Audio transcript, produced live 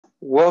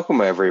Welcome,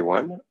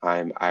 everyone.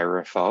 I'm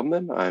Ira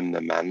Feldman. I'm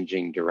the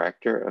Managing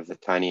Director of the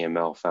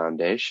tinyML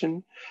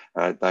Foundation.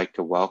 I'd like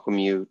to welcome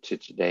you to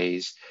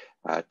today's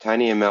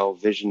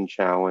tinyML Vision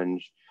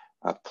Challenge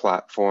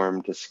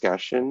platform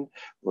discussion,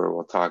 where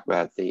we'll talk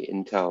about the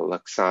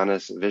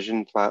Intel-Luxonis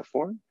vision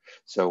platform.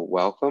 So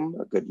welcome,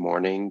 good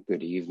morning,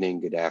 good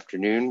evening, good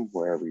afternoon,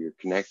 wherever you're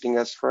connecting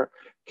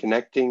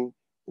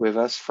with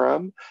us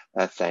from.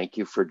 Thank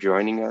you for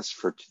joining us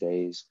for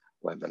today's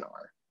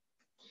webinar.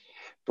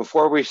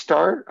 Before we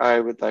start, I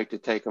would like to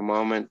take a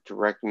moment to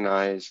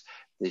recognize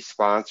the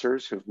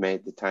sponsors who've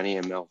made the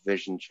tinyML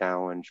Vision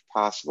Challenge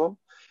possible.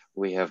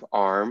 We have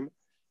ARM,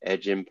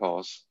 Edge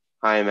Impulse,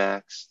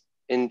 HiMax,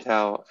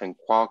 Intel, and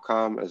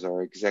Qualcomm as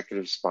our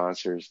executive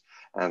sponsors,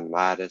 and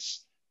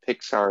Lattice,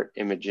 PixArt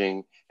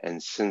Imaging,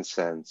 and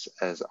SynSense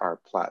as our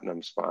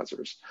platinum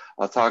sponsors.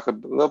 I'll talk a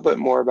little bit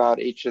more about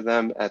each of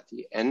them at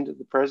the end of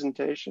the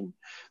presentation,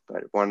 but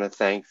I want to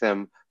thank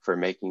them for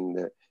making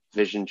the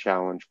Vision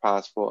Challenge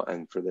possible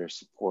and for their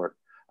support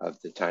of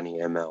the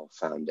tinyML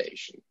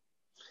Foundation. In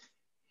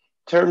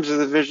terms of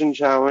the Vision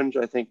Challenge,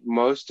 I think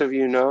most of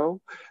you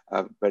know,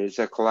 but it's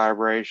a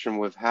collaboration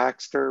with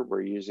Hackster.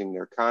 We're using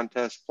their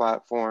contest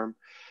platform,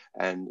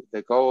 and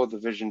the goal of the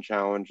Vision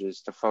Challenge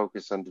is to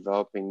focus on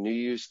developing new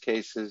use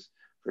cases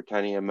for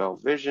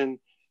tinyML Vision,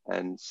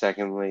 and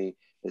secondly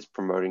is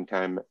promoting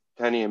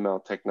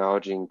tinyML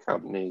technology and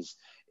companies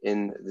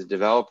in the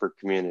developer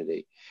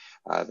community.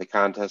 The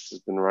contest has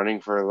been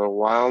running for a little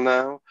while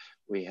now.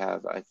 We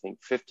have, I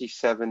think,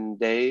 57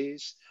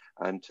 days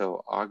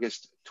until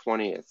August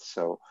 20th.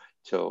 So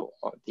till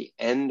the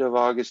end of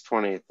August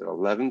 20th at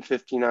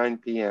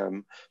 11:59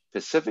 p.m.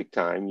 Pacific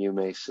time, you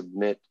may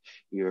submit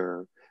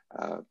your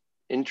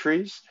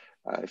entries.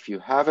 If you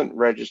haven't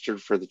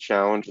registered for the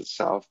challenge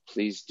itself,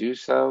 please do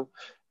so.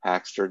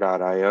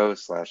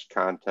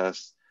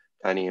 Hackster.io/contest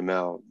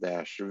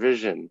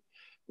tinyml-vision.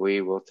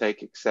 We will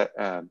take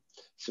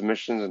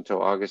submissions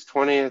until August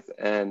 20th,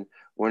 and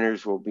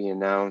winners will be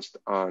announced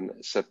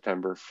on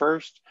September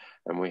 1st,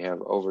 and we have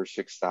over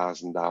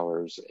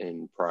 $6,000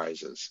 in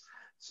prizes.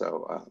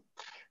 So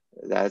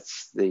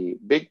that's the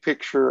big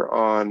picture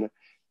on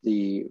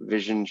the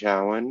Vision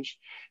Challenge.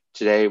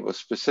 Today, we'll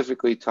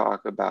specifically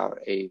talk about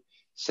a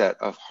set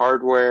of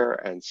hardware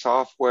and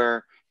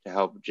software to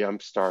help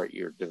jumpstart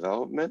your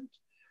development.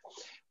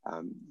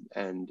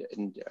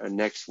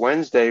 Next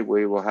Wednesday,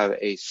 we will have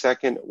a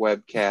second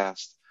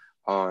webcast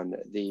on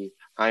the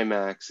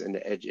HiMax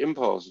and Edge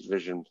Impulse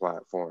vision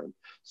platform.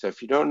 So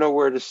if you don't know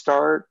where to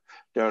start,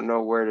 don't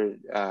know where to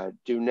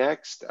do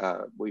next,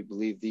 we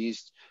believe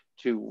these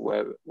two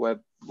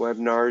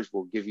webinars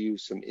will give you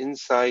some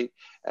insight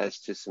as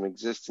to some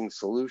existing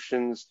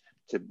solutions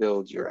to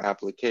build your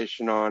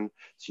application on,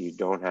 so you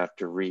don't have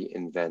to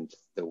reinvent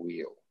the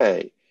wheel.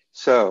 Okay,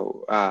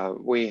 so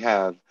we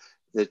have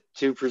the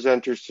two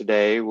presenters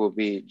today will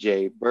be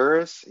Jay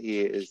Burris.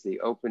 He is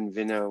the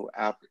OpenVINO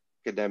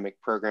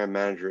Academic Program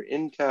Manager at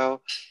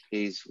Intel.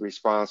 He's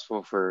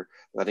responsible for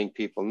letting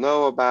people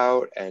know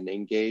about and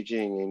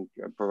engaging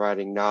and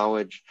providing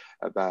knowledge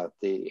about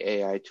the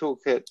AI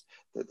toolkit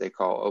that they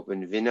call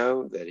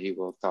OpenVINO, that he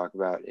will talk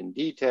about in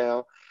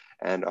detail,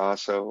 and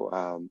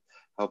also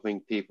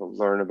helping people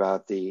learn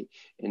about the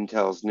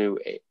Intel's new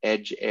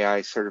Edge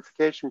AI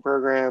certification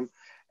program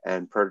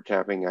and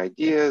prototyping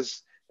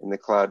ideas in the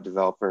cloud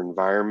developer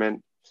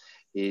environment.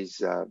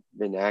 He's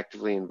been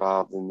actively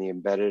involved in the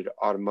embedded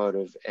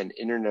automotive and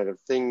Internet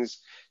of Things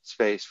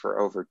space for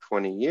over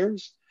 20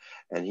 years.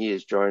 And he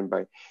is joined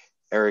by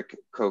Eric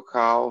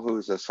Kokal, who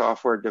is a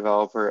software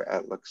developer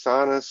at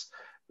Luxonis,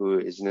 who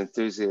is an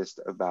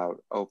enthusiast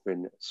about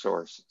open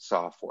source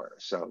software.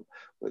 So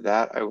with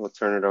that, I will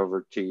turn it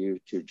over to you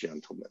two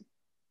gentlemen.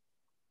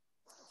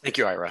 Thank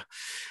you, Ira.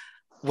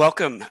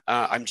 Welcome.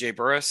 I'm Jay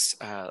Burris.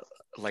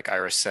 Like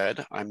Ira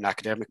said, I'm an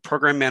academic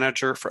program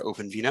manager for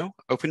OpenVINO.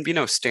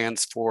 OpenVINO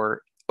stands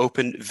for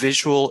Open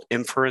Visual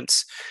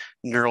Inference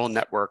Neural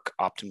Network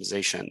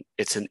Optimization.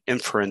 It's an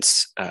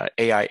inference,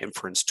 AI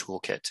inference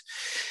toolkit.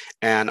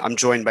 And I'm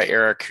joined by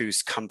Eric,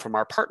 who's come from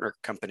our partner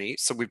company.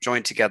 So we've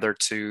joined together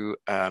to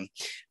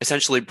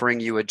essentially bring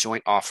you a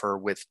joint offer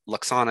with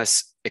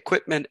Luxonis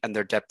equipment and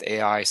their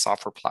DepthAI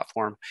software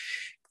platform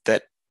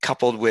that,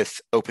 coupled with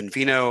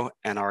OpenVINO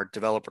and our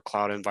developer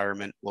cloud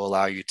environment, will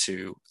allow you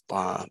to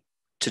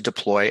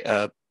deploy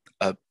a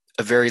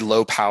very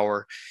low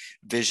power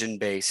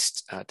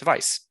vision-based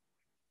device.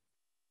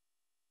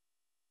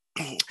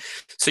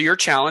 So your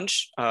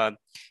challenge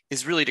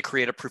is really to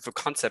create a proof of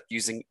concept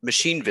using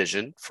machine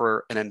vision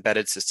for an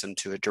embedded system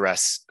to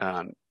address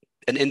an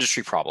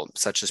industry problem,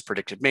 such as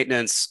predictive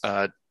maintenance,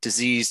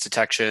 disease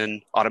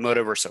detection,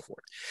 automotive, or so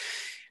forth.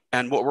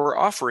 And what we're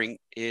offering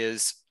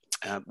is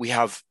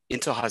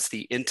Intel has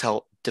the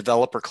Intel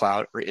Developer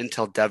Cloud, or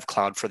Intel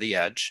DevCloud for the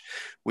Edge,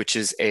 which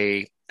is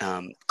a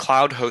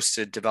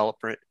cloud-hosted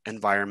development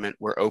environment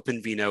where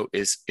OpenVINO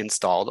is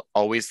installed,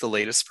 always the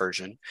latest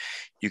version.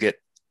 You get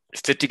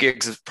 50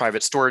 gigs of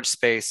private storage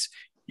space.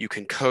 You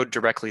can code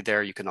directly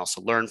there. You can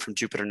also learn from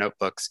Jupyter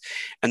Notebooks.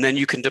 And then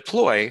you can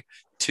deploy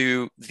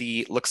to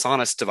the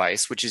Luxonis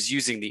device, which is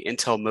using the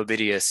Intel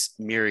Movidius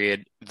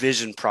Myriad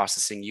vision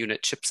processing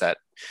unit chipset.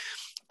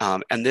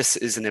 And this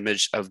is an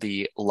image of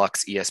the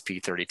Lux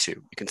ESP32.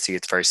 You can see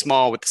it's very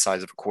small with the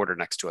size of a quarter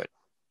next to it.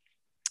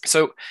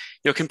 So,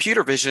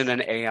 computer vision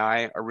and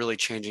AI are really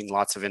changing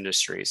lots of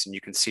industries, and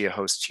you can see a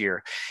host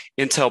here.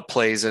 Intel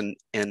plays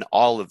in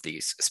all of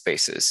these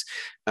spaces.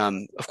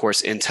 Of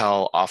course,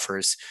 Intel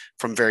offers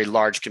from very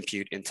large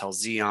compute, Intel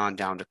Xeon,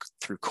 down to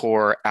through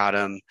Core,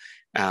 Atom,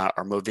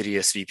 our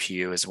Movidius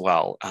VPU as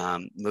well.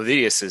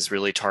 Movidius is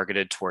really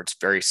targeted towards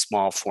very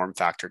small form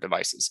factor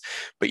devices,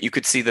 but you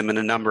could see them in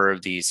a number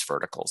of these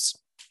verticals.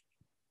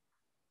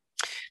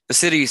 The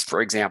cities,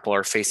 for example,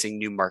 are facing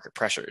new market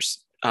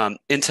pressures.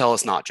 Intel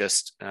is not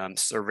just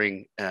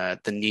serving the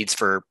needs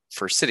for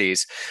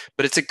cities,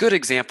 but it's a good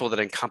example that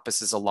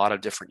encompasses a lot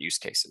of different use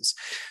cases.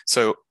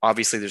 So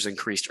obviously there's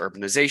increased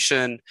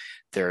urbanization,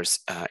 there's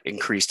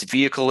increased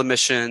vehicle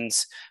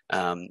emissions.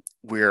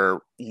 We're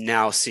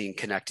now seeing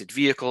connected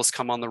vehicles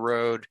come on the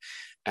road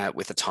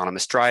with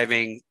autonomous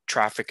driving.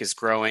 Traffic is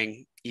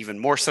growing even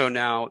more so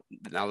now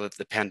that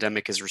the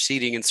pandemic is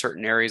receding in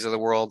certain areas of the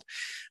world.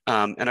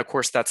 And of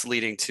course, that's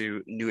leading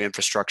to new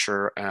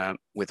infrastructure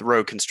with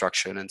road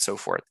construction and so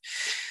forth.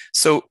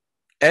 So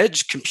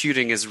edge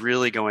computing is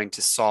really going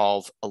to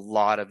solve a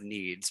lot of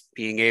needs,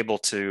 being able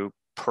to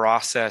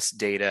process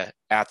data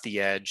at the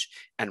edge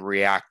and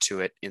react to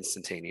it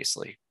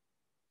instantaneously.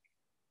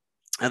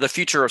 And the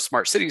future of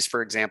smart cities,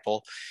 for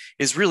example,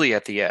 is really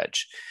at the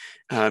edge.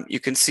 You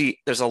can see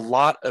there's a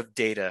lot of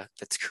data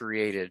that's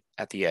created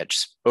at the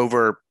edge.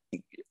 Over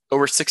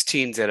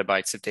 16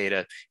 zettabytes of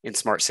data in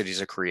smart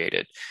cities are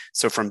created.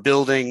 So from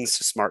buildings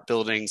to smart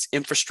buildings,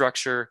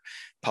 infrastructure,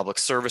 public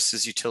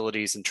services,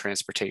 utilities, and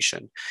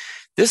transportation.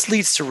 This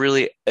leads to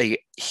really a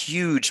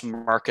huge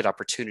market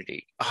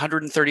opportunity,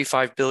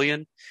 135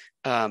 billion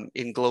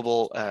in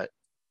global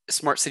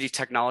smart city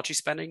technology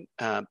spending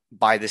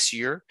by this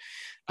year,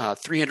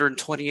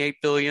 328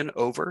 billion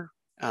over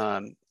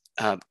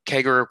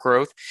CAGR of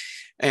growth,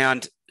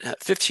 and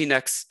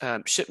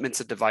 15x shipments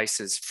of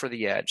devices for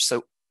the edge.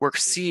 So we're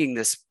seeing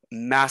this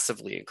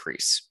massively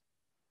increase.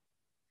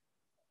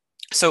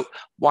 So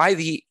why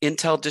the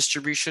Intel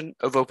distribution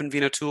of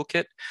OpenVINO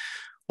toolkit?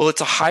 Well,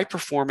 it's a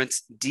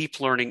high-performance deep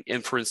learning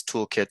inference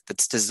toolkit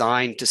that's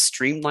designed to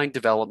streamline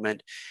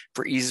development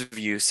for ease of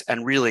use,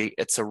 and really,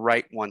 it's a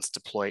write once,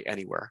 deploy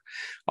anywhere.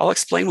 I'll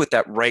explain what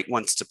that write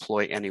once,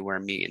 deploy anywhere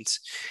means.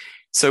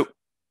 So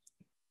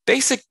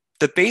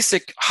the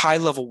basic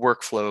high-level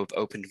workflow of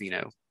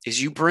OpenVINO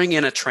is you bring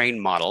in a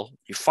trained model,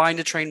 you find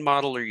a trained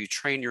model, or you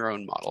train your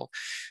own model.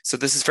 So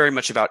this is very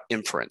much about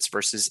inference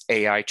versus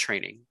AI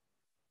training.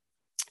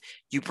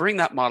 You bring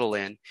that model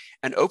in,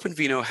 and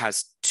OpenVINO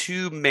has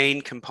two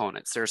main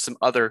components. There are some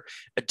other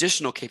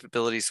additional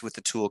capabilities with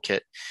the toolkit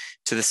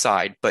to the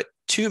side, but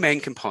two main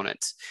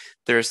components.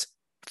 There's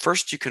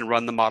first, you can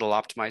run the model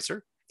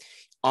optimizer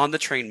on the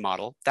trained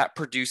model. That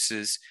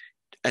produces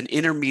an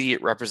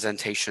intermediate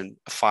representation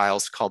of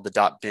files called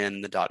the .bin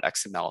and the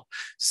 .xml.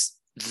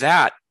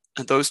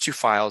 Those two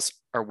files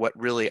are what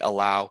really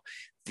allow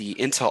the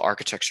Intel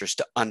architectures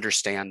to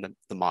understand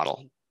the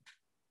model.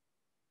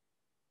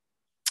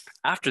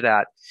 After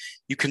that,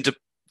 you can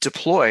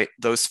deploy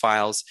those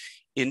files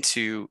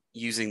into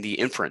using the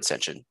inference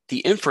engine. The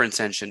inference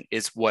engine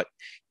is what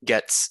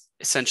gets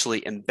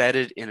essentially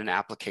embedded in an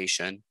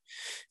application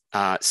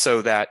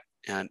so that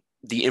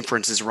the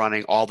inference is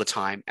running all the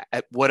time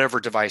at whatever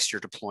device you're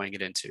deploying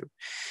it into.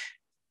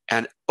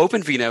 And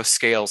OpenVINO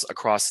scales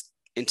across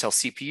Intel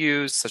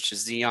CPUs such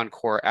as Xeon,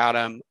 Core,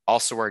 Atom,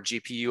 also our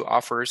GPU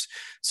offers.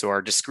 So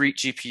our discrete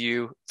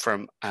GPU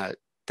from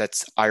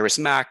that's Iris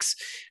Max,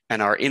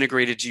 and our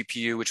integrated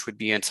GPU, which would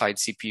be inside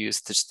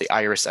CPUs, that's the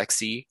Iris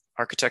Xe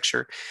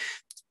architecture.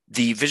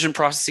 The vision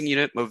processing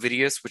unit,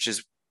 Movidius, which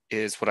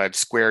is what I've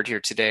squared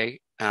here today,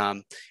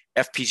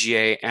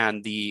 FPGA,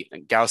 and the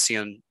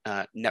Gaussian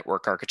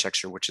network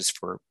architecture, which is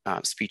for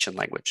speech and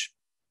language.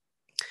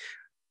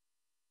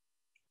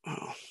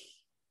 Oh,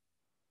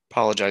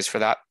 apologize for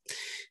that.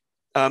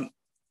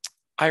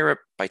 Ira,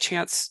 by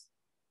chance,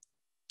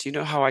 do you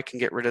know how I can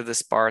get rid of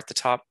this bar at the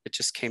top? It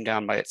just came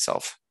down by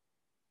itself.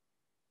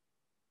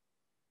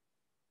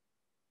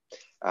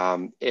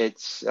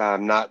 It's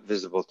not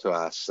visible to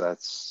us.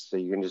 So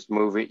you can just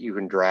move it. You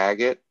can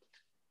drag it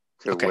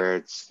to where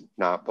it's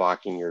not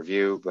blocking your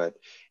view, but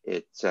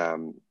it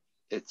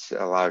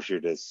allows you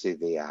to see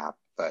the app.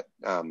 But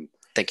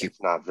thank you.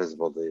 It's not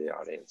visible to the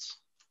audience.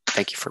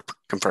 Thank you for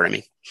confirming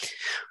me.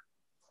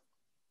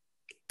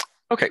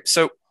 Okay,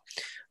 so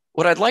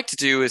what I'd like to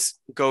do is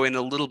go in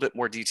a little bit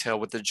more detail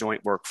with the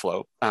joint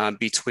workflow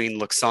between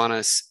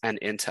Luxonis and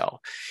Intel.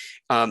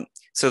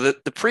 So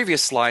the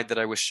previous slide that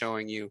I was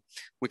showing you,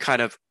 we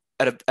kind of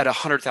at a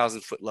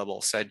 100,000 foot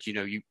level said,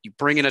 you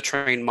bring in a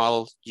trained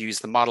model, you use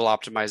the model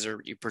optimizer,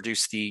 you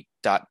produce the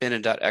 .bin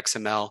and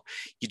 .xml,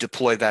 you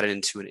deploy that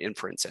into an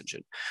inference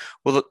engine.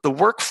 Well, the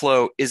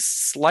workflow is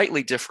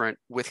slightly different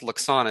with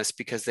Luxonis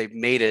because they've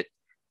made it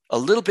a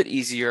little bit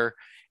easier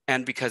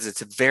and because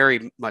it's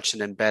very much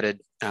an embedded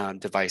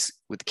device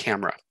with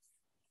camera.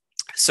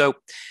 So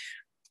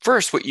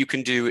first, what you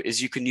can do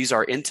is you can use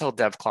our Intel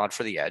DevCloud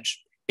for the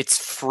edge. It's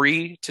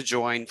free to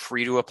join,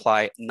 free to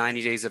apply,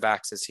 90 days of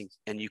access,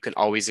 and you can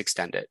always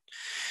extend it.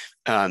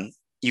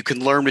 You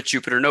can learn with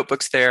Jupyter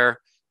Notebooks there.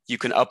 You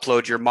can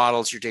upload your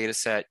models, your data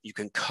set. You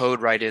can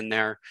code right in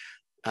there.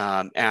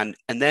 And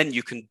then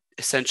you can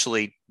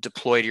essentially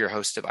deploy to your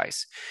host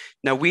device.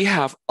 Now, we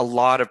have a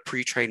lot of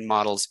pre-trained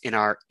models in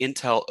our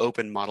Intel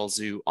Open Model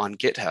Zoo on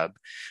GitHub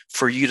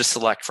for you to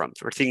select from,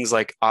 for things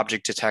like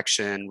object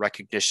detection,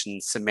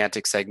 recognition,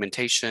 semantic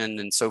segmentation,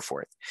 and so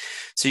forth.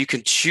 So you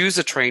can choose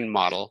a trained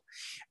model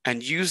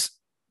and use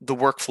the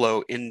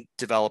workflow in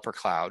Developer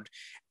Cloud,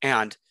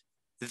 and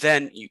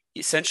then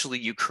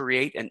you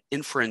create an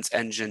inference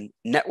engine,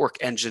 network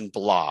engine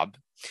blob.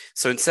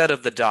 So instead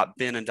of the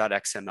 .bin and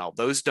 .xml,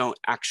 those don't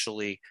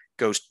actually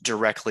go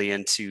directly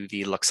into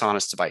the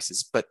Luxonis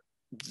devices, but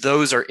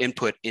those are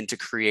input into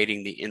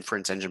creating the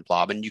inference engine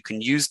blob. And you can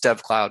use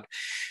DevCloud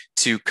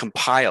to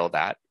compile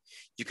that.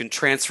 You can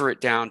transfer it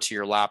down to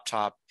your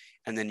laptop,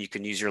 and then you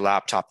can use your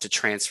laptop to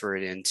transfer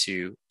it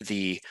into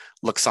the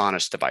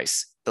Luxonis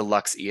device, the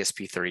Lux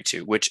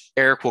ESP32, which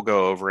Eric will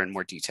go over in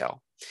more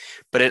detail.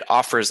 But it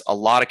offers a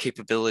lot of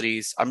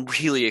capabilities. I'm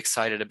really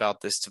excited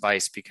about this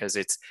device because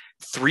it's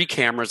 3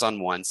 cameras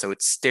on one. So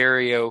it's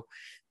stereo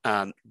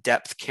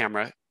depth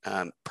camera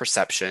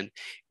perception.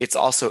 It's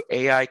also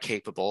AI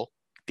capable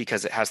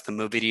because it has the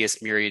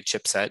Movidius Myriad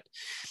chipset.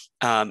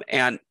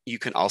 And you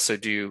can also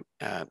do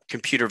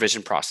computer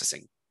vision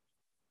processing.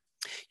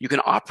 You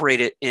can operate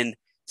it in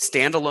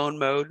standalone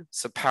mode,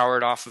 so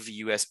powered off of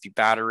a USB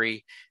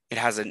battery. It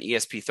has an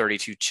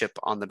ESP32 chip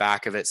on the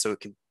back of it, so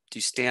it can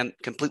do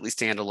completely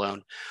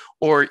standalone,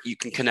 or you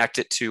can connect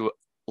it to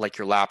like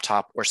your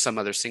laptop or some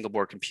other single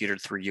board computer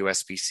through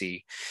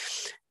USB-C.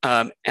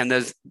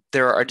 And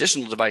there are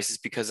additional devices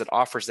because it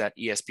offers that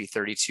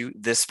ESP32,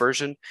 this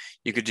version.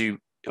 You could do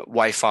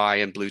Wi-Fi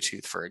and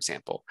Bluetooth, for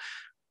example.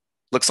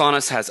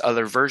 Luxonis has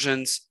other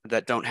versions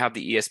that don't have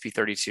the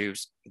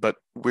ESP32s, but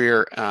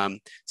we're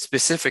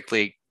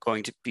specifically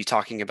going to be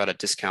talking about a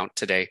discount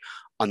today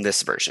on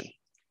this version.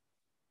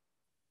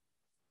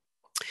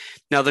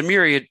 Now, the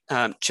Myriad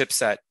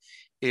chipset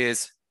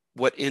is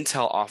what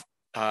Intel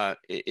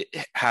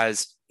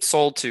has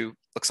sold to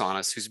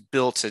Luxonis, who's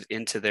built it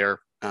into their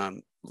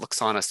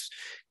Luxonis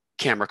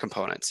camera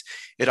components.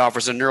 It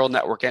offers a neural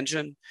network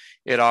engine.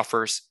 It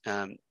offers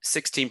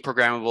 16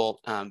 programmable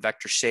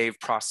vector shave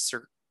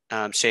processor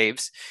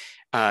shaves,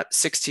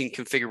 16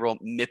 configurable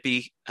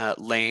MIPI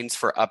lanes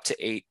for up to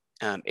 8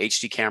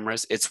 HD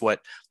cameras. It's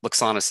what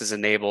Luxonis has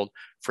enabled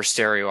for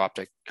stereo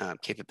optic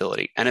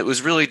capability. And it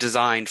was really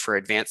designed for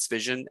advanced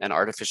vision and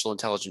artificial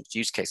intelligence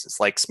use cases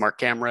like smart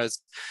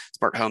cameras,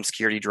 smart home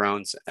security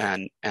drones,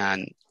 and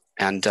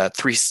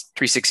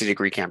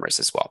 360-degree cameras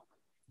as well.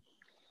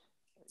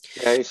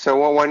 Okay,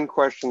 so one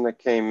question that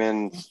came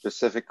in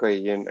specifically,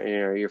 you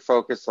know, you're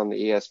focused on the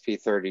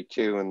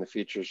ESP32 and the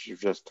features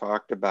you've just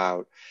talked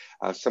about.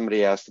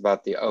 Somebody asked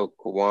about the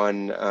Oak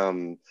One.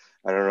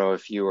 I don't know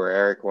if you or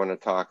Eric want to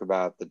talk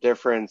about the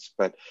difference,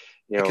 but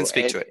you know, I can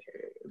speak to it.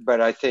 But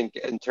I think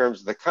in terms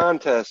of the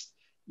contest,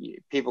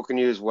 people can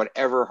use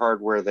whatever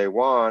hardware they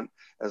want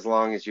as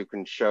long as you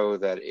can show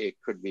that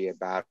it could be a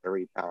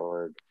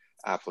battery-powered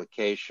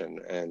application,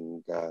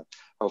 and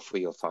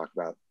hopefully you'll talk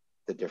about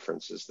the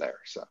differences there.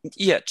 So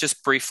yeah,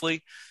 just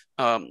briefly,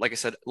 like I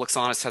said,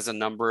 Luxonis has a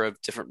number of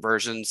different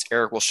versions.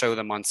 Eric will show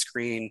them on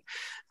screen.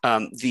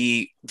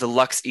 The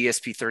Lux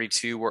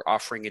ESP32, we're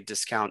offering a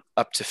discount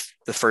up to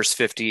the first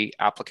 50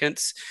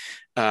 applicants.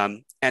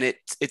 And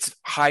it's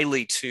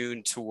highly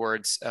tuned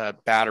towards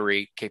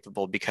battery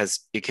capable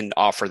because it can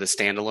offer the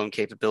standalone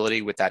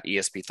capability with that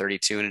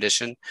ESP32 in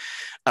addition.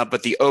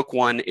 But the Oak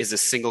One is a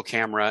single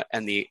camera,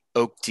 and the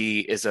Oak D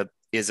is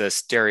a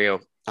stereo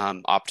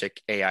optic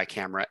AI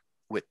camera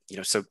with,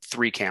 so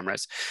 3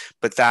 cameras,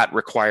 but that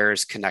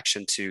requires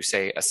connection to,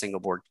 say, a single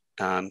board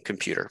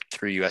computer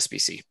through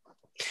USB-C.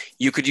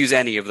 You could use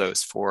any of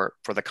those for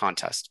the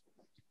contest.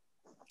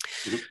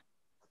 Mm-hmm.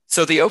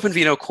 So the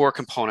OpenVINO core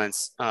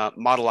components,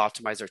 model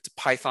optimizer, it's a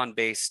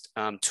Python-based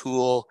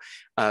tool.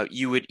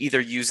 You would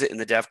either use it in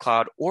the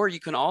DevCloud, or you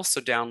can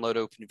also download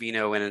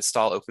OpenVINO and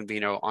install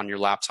OpenVINO on your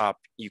laptop.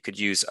 You could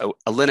use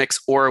a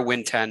Linux or a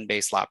Win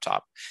 10-based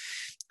laptop.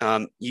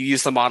 You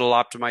use the model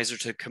optimizer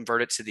to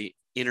convert it to the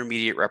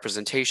intermediate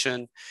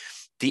representation.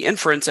 The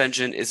inference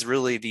engine is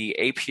really the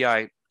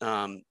API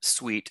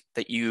suite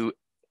that you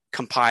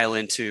compile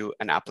into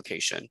an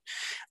application.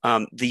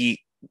 The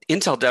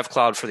Intel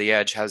DevCloud for the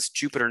edge has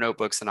Jupyter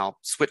Notebooks, and I'll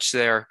switch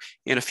there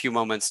in a few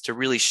moments to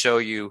really show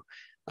you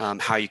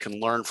how you can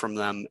learn from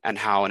them and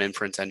how an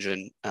inference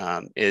engine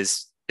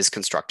is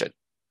constructed.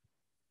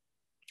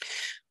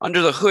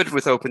 Under the hood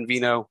with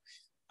OpenVINO,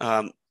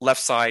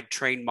 left side,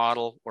 train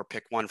model, or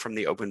pick one from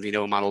the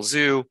OpenVINO model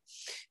zoo.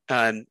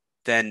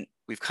 Then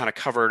we've kind of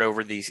covered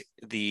over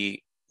the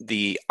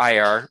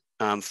IR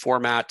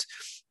format.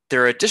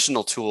 There are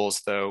additional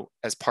tools, though,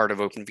 as part of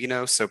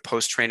OpenVINO. So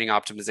post-training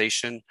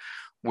optimization,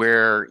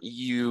 where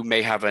you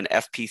may have an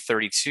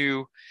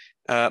FP32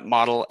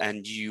 model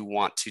and you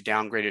want to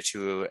downgrade it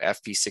to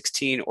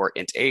FP16 or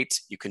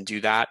int8, you can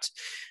do that.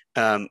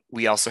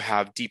 We also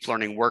have Deep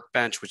Learning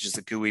Workbench, which is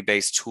a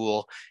GUI-based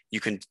tool. You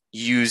can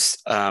use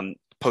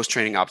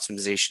post-training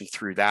optimization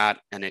through that,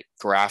 and it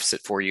graphs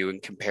it for you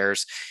and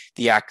compares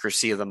the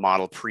accuracy of the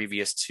model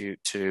previous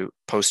to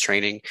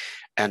post-training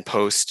and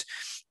post.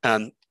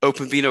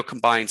 OpenVINO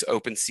combines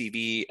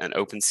OpenCV and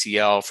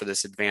OpenCL for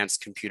this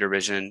advanced computer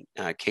vision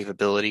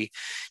capability.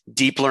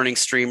 Deep Learning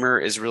Streamer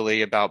is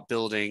really about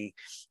building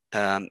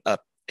an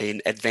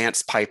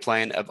advanced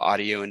pipeline of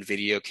audio and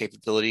video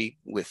capability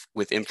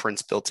with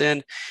inference built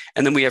in.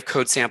 And then we have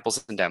code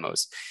samples and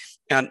demos.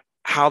 And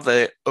how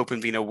the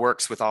OpenVINO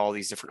works with all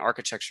these different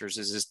architectures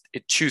is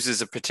it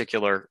chooses a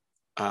particular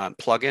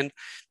plugin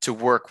to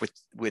work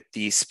with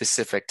the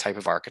specific type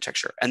of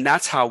architecture. And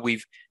that's how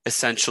we've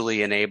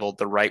essentially enabled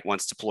the write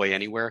once deploy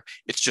anywhere.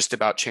 It's just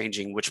about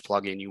changing which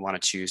plugin you want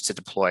to choose to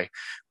deploy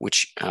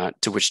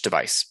to which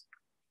device.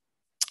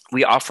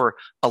 We offer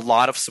a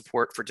lot of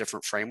support for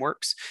different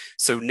frameworks.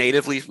 So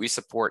natively, we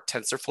support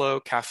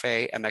TensorFlow,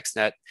 Caffe,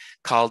 MXNet,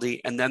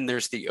 Kaldi, and then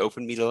there's the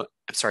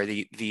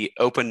the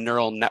Open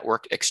Neural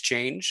Network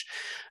Exchange,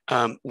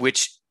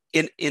 which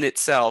in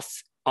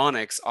itself,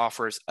 Onyx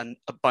offers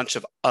a bunch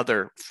of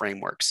other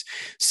frameworks.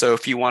 So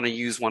if you want to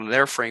use one of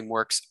their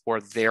frameworks or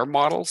their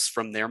models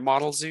from their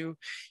model zoo,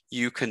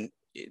 you can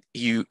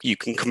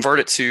convert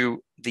it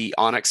to the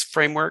Onyx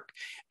framework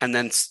and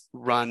then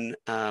run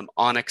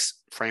Onyx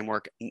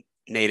framework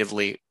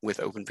natively with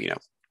OpenVINO.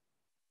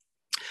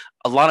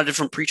 A lot of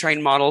different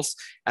pre-trained models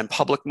and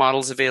public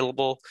models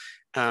available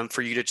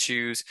for you to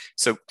choose.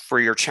 So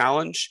for your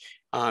challenge,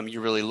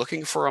 you're really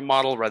looking for a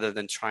model rather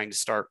than trying to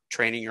start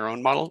training your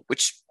own model,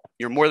 which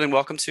you're more than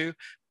welcome to.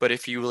 But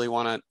if you really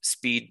want to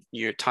speed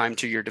your time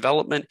to your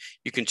development,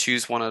 you can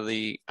choose one of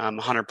the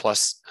 100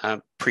 plus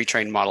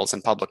pre-trained models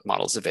and public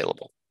models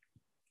available.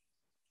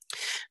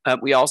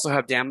 We also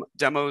have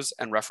demos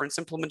and reference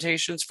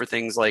implementations for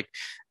things like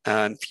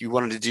if you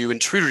wanted to do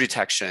intruder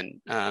detection,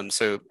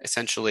 so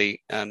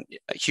essentially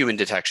human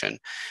detection.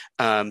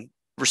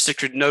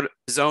 Restricted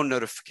zone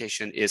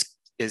notification is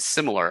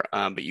similar,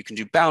 but you can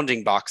do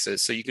bounding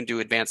boxes, so you can do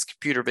advanced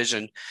computer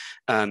vision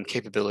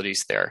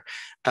capabilities there.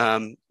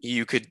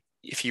 You could,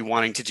 if you're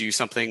wanting to do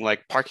something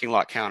like parking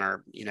lot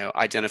counter,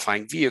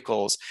 identifying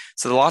vehicles.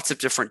 So lots of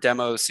different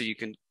demos, so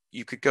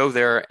you could go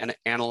there and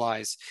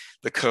analyze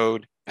the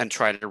code and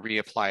try to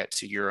reapply it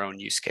to your own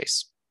use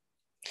case.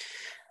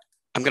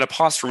 I'm going to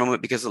pause for a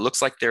moment because it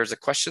looks like there's a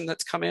question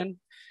that's come in.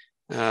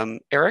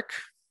 Eric?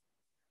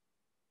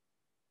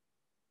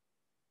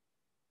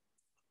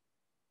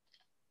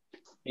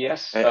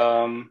 Yes.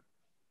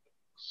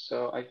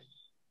 So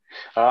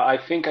I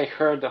think I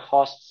heard the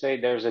host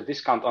say there's a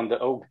discount on the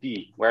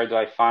OAK-D. Where do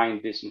I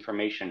find this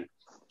information?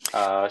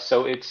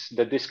 So it's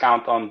the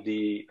discount on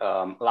the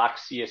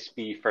Lux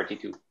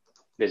CSP32,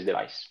 this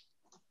device.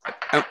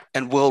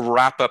 And we'll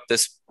wrap up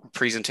this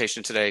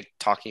presentation today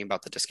talking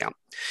about the discount.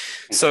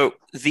 Okay. So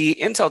the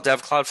Intel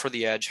DevCloud for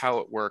the edge, how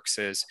it works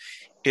is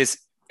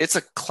it's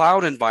a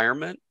cloud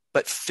environment,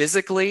 but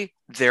physically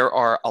there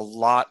are a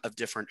lot of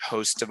different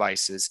host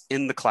devices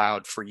in the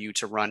cloud for you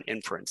to run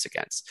inference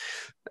against.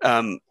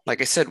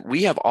 Like I said,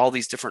 we have all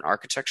these different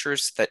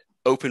architectures that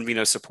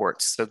OpenVINO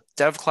supports. So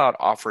DevCloud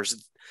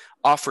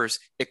offers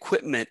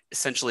equipment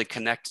essentially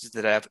connected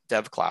to the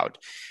DevCloud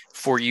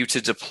for you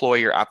to deploy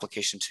your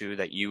application to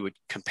that you would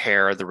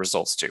compare the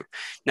results to.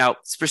 Now,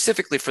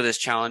 specifically for this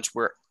challenge,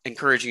 we're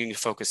encouraging you to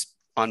focus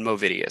on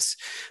Movidius,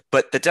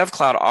 but the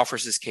DevCloud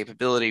offers this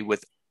capability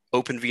with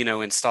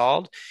OpenVINO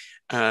installed,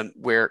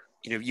 where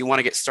you want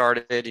to get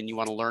started and you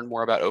want to learn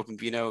more about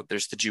OpenVINO,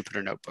 there's the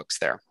Jupyter Notebooks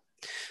there.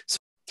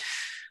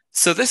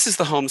 So this is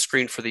the home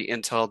screen for the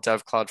Intel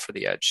DevCloud for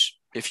the edge.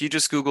 If you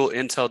just Google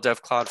Intel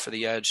DevCloud for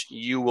the edge,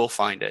 you will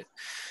find it.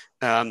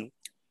 The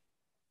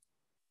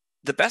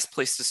best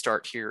place to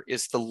start here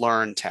is the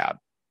Learn tab.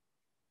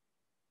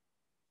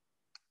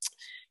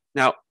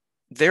 Now,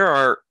 there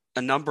are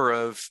a number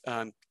of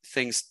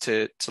things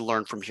to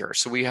learn from here.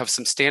 So we have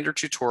some standard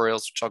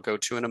tutorials, which I'll go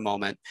to in a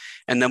moment,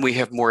 and then we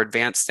have more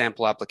advanced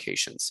sample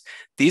applications.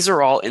 These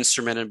are all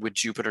instrumented with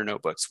Jupyter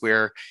Notebooks,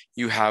 where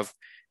you have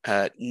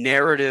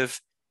narrative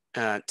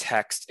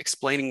text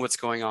explaining what's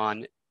going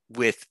on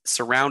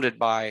surrounded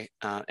by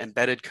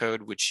embedded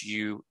code, which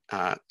you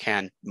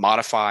can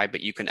modify,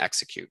 but you can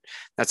execute.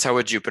 That's how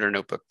a Jupyter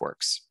Notebook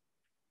works.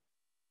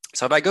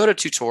 So if I go to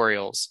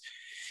tutorials,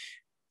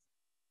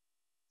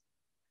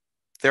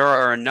 there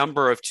are a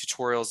number of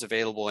tutorials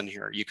available in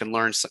here. You can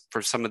learn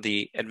for some of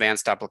the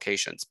advanced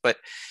applications. But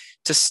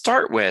to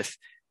start with,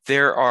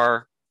 there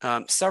are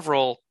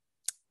several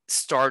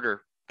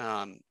starter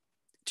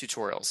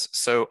tutorials.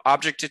 So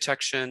object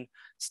detection,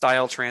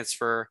 style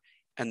transfer,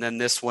 and then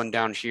this one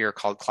down here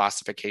called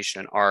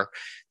classification are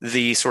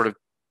the sort of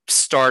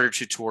starter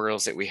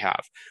tutorials that we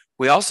have.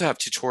 We also have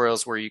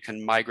tutorials where you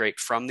can migrate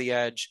from the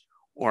edge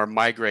or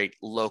migrate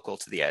local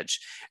to the edge.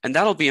 And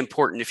that'll be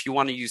important if you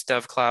want to use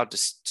DevCloud to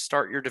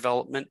start your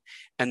development,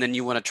 and then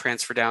you want to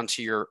transfer down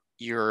to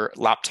your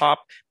laptop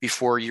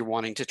before you're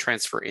wanting to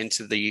transfer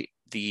into the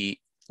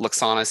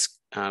Luxonis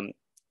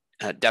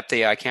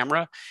DepthAI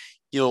camera.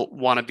 You'll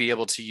want to be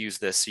able to use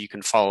this, so you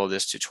can follow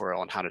this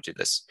tutorial on how to do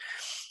this.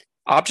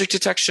 Object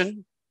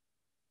detection.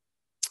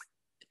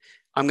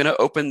 I'm going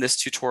to open this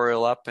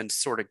tutorial up and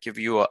sort of give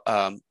you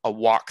a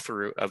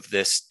walkthrough of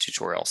this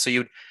tutorial. So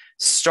you'd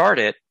start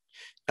it,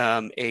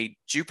 a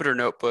Jupyter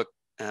Notebook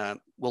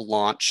will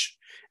launch.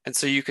 And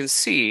so you can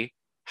see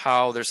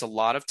how there's a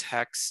lot of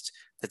text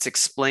that's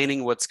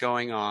explaining what's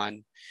going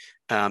on,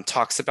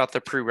 talks about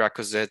the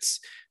prerequisites.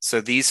 So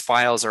these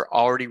files are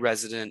already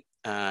resident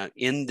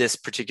in this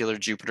particular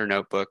Jupyter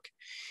Notebook.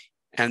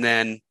 And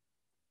then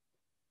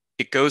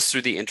it goes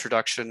through the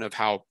introduction of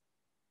how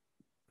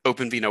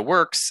OpenVINO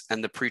works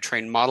and the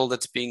pre-trained model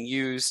that's being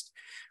used,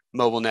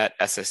 MobileNet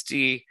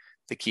SSD,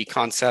 the key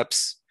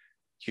concepts.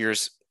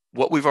 Here's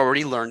what we've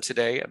already learned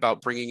today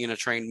about bringing in a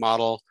trained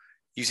model,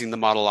 using the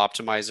model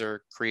optimizer,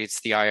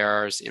 creates the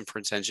IRs,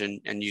 inference engine,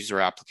 and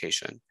user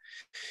application.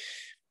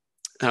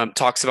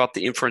 Talks about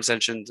the inference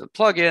engines and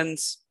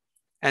plugins.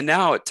 And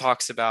now it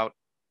talks about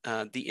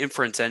the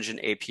inference engine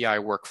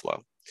API workflow.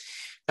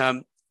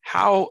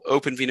 How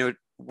OpenVINO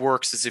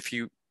works is if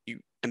you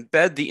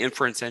embed the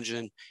inference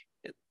engine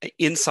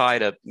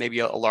inside maybe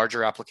a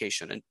larger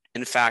application. And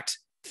in fact,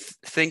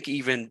 think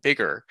even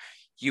bigger.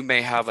 You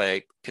may have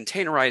a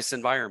containerized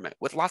environment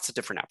with lots of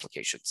different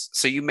applications.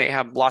 So you may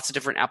have lots of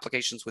different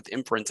applications with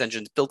inference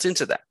engines built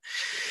into that.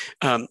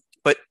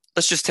 But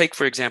let's just take,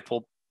 for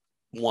example,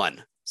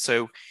 one.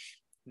 So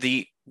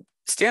the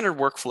standard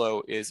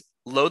workflow is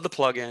load the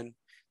plugin,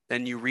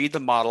 then you read the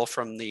model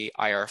from the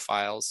IR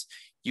files,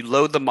 you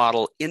load the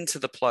model into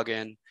the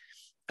plugin.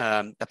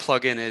 The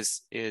plugin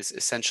is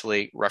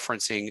essentially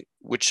referencing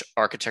which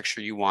architecture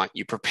you want.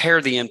 You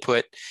prepare the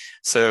input.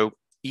 So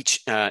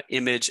each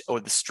image or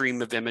the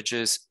stream of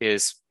images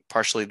is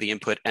partially the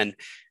input, and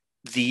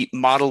the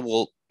model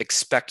will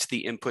expect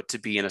the input to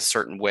be in a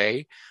certain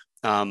way,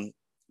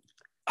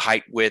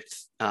 height,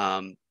 width,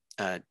 and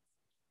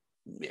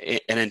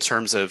in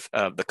terms of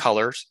the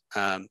colors,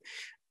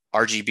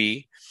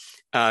 RGB.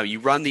 You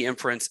run the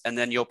inference, and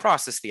then you'll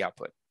process the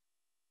output.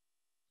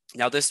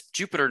 Now, this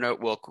Jupyter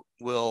Notebook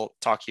will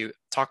talk you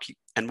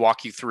and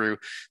walk you through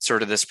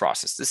sort of this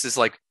process. This is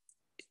like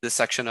the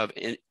section of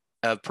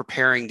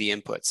preparing the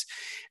inputs,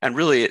 and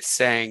really it's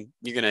saying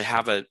you're going to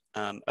have a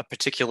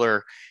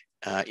particular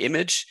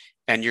image,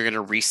 and you're going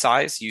to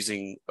resize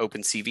using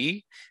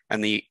OpenCV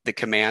and the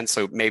command.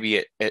 So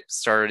maybe it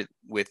started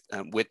with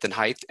width and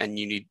height, and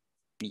you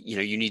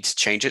need to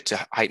change it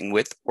to height and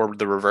width, or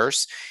the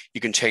reverse.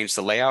 You can change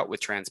the layout with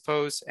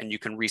transpose, and you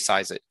can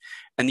resize it.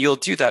 And you'll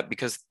do that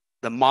because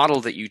the model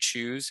that you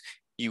choose,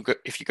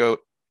 if you go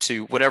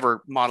to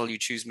whatever model you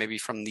choose, maybe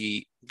from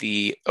the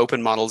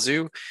Open Model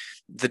Zoo,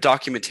 the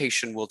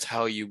documentation will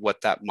tell you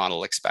what that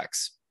model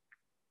expects.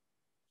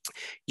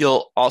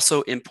 You'll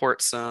also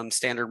import some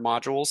standard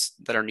modules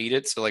that are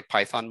needed, so like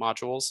Python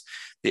modules,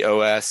 the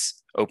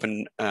OS,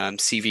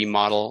 OpenCV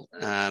model,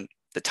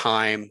 the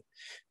time.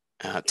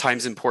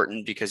 Time's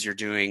important because you're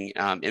doing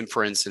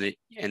inference, and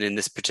in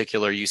this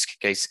particular use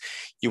case,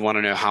 you want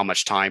to know how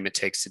much time it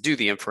takes to do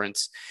the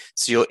inference.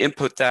 So you'll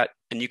input that,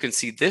 and you can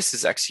see this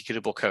is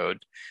executable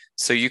code.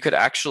 So you could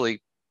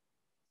actually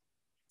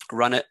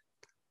run it,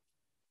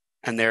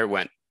 and there it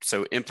went.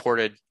 So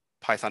imported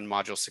Python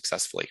module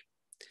successfully.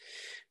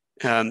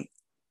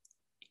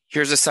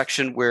 Here's a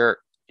section where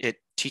it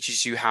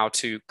teaches you how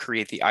to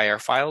create the IR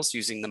files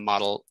using the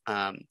model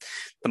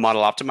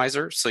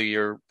optimizer. So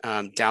you're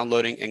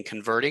downloading and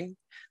converting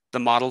the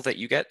model that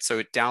you get. So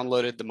it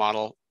downloaded the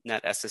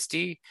MobileNet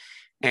SSD,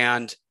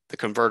 and the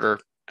converter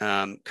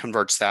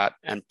converts that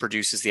and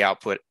produces the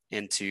output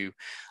into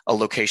a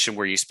location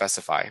where you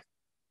specify.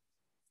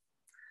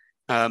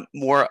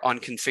 More on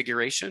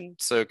configuration.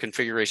 So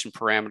configuration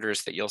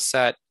parameters that you'll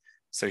set.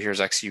 So here's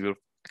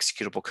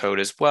executable code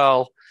as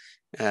well.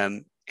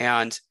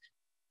 And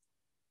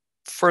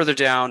further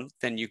down,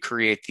 then you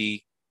create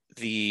the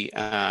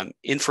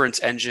inference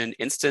engine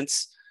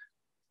instance,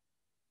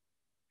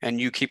 and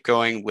you keep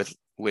going with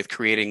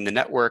creating the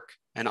network.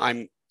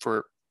 And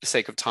for the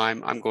sake of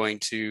time, I'm going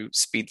to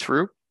speed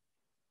through.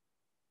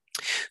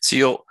 So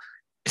you'll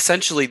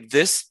essentially,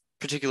 this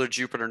particular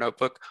Jupyter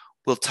Notebook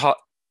will talk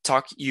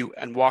you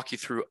and walk you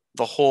through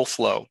the whole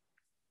flow.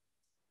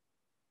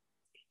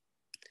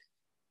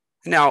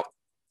 Now,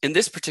 in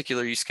this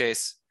particular use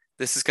case,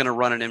 this is going to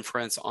run an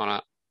inference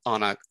on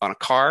a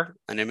car,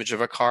 an image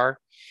of a car,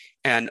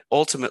 and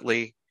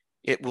ultimately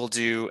it will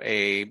do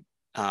a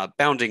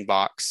bounding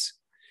box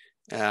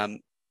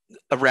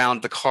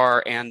around the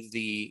car and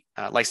the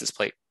license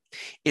plate.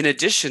 In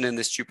addition, in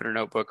this Jupyter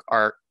Notebook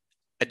are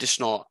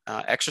additional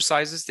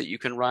exercises that you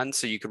can run.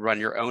 So you can run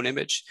your own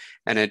image,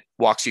 and it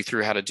walks you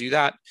through how to do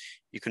that.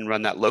 You can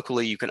run that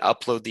locally. You can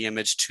upload the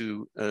image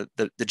to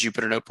the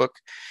Jupyter Notebook,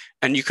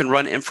 and you can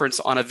run inference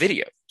on a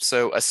video.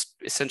 So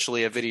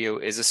essentially, a video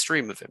is a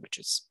stream of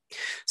images.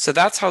 So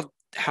that's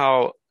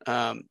how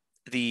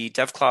the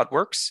DevCloud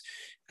works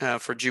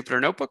for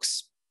Jupyter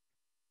Notebooks.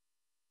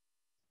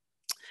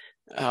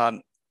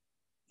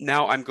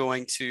 Now I'm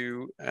going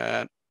to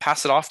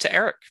pass it off to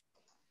Eric.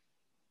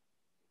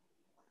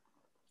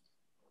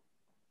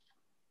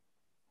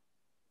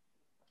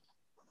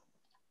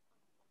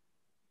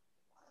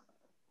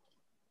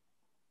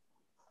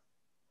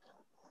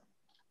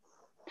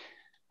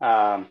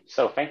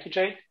 So thank you,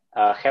 Jay.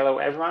 Hello,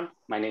 everyone.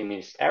 My name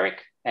is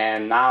Eric,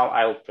 and now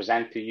I'll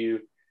present to you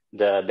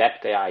the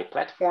DepthAI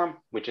platform,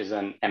 which is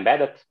an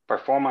embedded,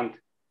 performant,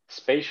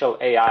 spatial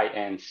AI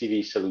and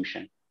CV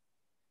solution.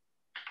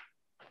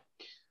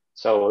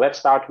 So let's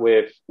start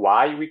with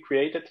why we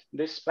created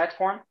this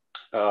platform.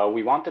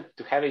 We wanted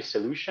to have a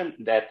solution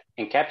that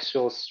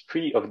encapsulates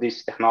 3 of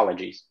these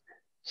technologies.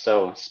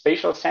 So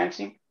spatial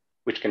sensing,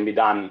 which can be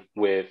done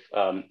with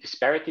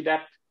disparity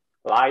depth,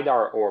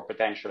 LiDAR, or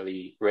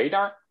potentially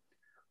radar.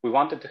 We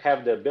wanted to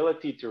have the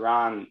ability to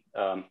run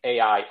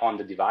AI on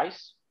the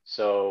device,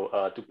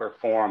 so to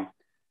perform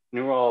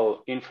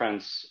neural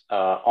inference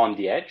on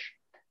the edge,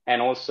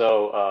 and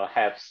also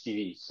have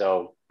CV.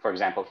 So, for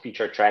example,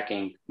 feature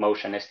tracking,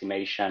 motion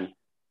estimation,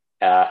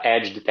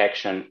 edge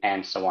detection,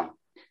 and so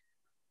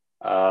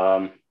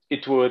on.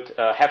 It would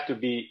have to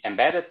be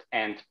embedded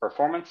and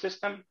performance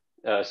system,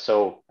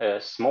 so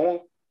a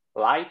small,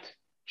 light,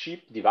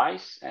 cheap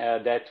device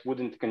that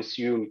wouldn't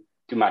consume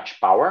too much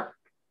power.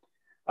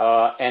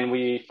 And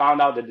we found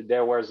out that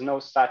there was no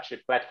such a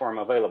platform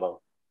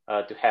available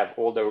to have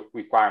all the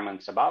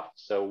requirements above,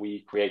 so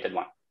we created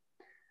one.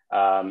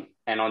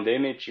 And on the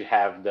image, you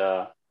have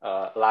the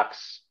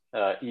Lux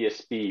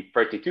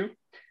ESP32,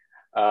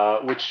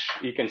 which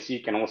you can see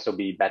can also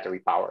be battery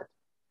powered.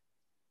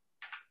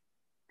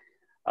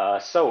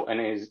 So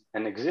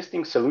an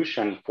existing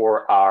solution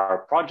for our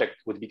project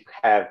would be to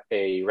have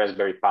a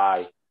Raspberry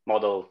Pi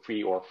Model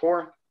 3 or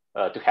 4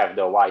 to have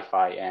the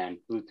Wi-Fi and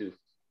Bluetooth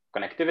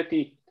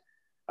connectivity.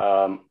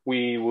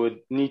 We would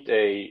need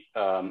a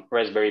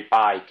Raspberry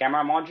Pi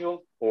camera module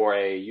or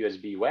a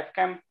USB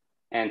webcam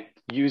and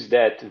use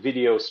that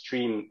video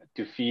stream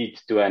to feed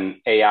to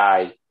an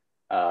AI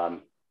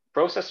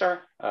processor,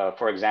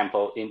 for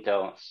example,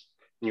 Intel's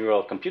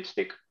neural compute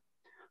stick.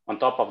 On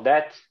top of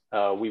that,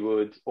 we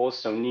would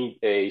also need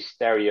a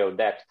stereo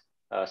depth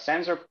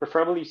sensor,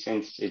 preferably,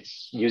 since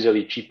it's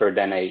usually cheaper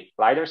than a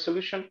LiDAR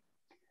solution.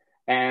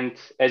 And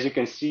as you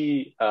can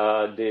see,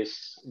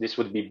 this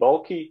would be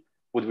bulky,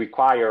 would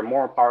require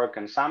more power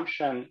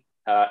consumption,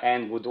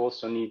 and we would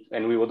also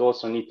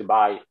need to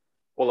buy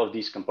all of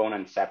these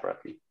components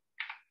separately.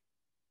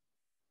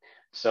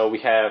 So we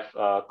have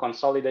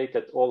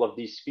consolidated all of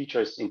these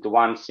features into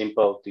one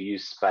simple to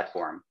use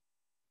platform.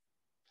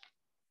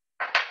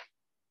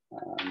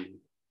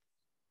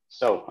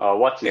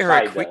 What's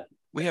inside? Eric,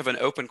 we have an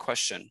open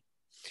question.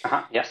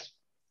 Yes,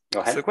 go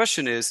ahead. So the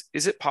question is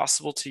it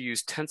possible to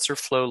use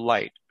TensorFlow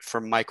Lite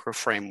for micro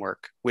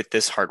framework with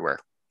this hardware?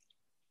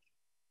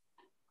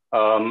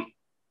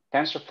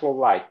 TensorFlow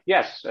Lite,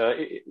 yes.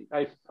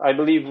 I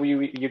believe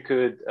you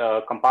could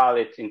compile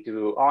it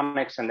into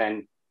Onyx and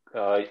then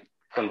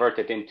convert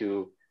it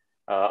into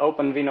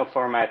OpenVINO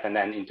format and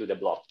then into the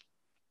blob.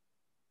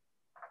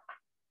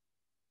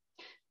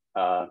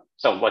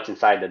 So what's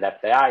inside the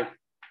DepthAI?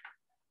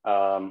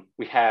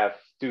 We have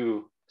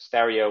 2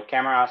 stereo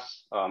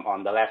cameras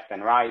on the left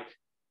and right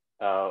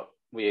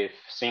with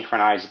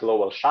synchronized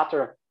global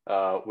shutter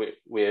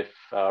with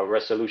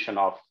resolution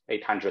of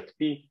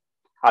 800p.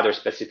 Other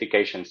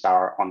specifications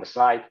are on the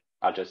slide.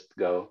 I'll just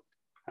go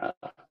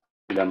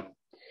through them.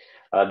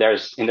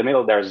 In the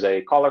middle, there's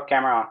a color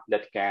camera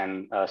that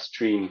can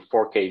stream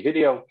 4K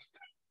video.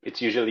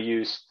 It's usually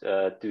used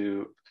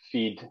to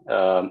feed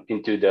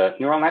into the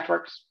neural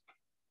networks.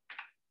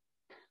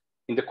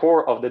 In the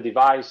core of the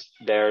device,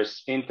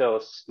 there's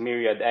Intel's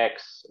Myriad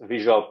X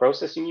visual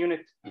processing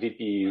unit,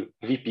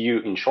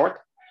 VPU in short,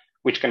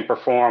 which can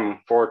perform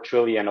 4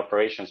 trillion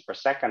operations per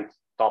second,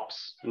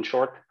 TOPS in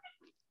short.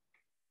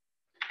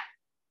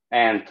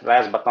 And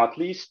last but not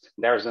least,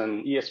 there's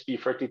an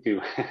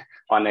ESP32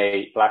 on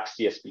a Lux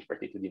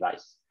ESP32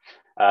 device.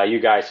 You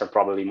guys are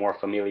probably more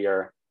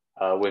familiar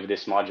with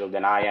this module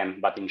than I am,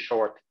 but in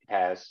short, it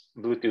has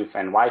Bluetooth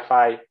and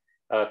Wi-Fi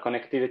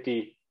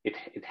connectivity.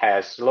 It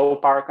has low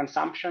power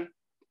consumption,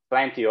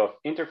 plenty of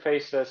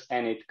interfaces,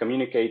 and it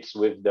communicates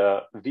with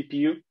the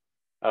VPU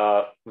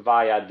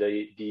via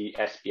the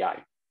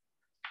SPI.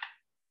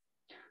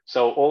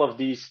 So all of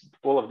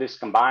this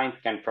combined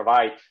can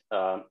provide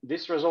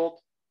this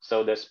result.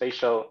 So the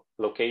spatial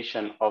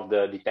location of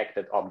the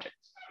detected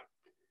objects.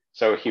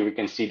 So here we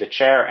can see the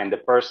chair and the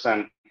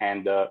person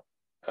and the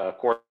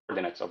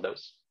coordinates of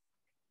those.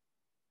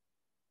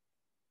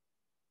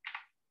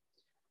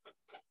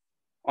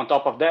 On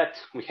top of that,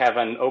 we have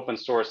an open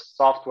source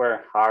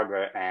software,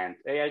 hardware, and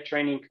AI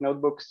training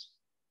notebooks.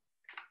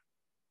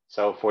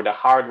 So for the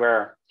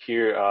hardware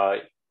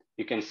here,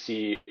 you can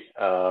see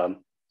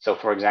So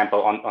for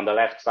example, on the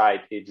left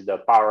side, it's the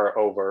power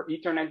over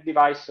Ethernet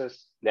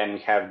devices. Then we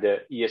have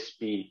the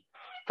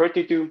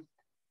ESP32.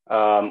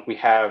 We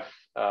have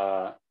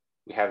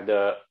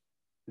the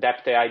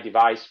DepthAI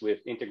device with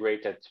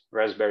integrated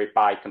Raspberry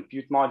Pi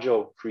compute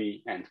module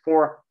 3 and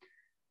 4.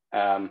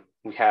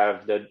 We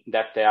have the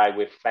DepthAI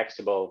with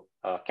flexible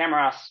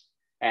cameras,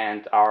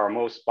 and our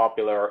most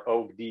popular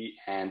OAK-D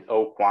and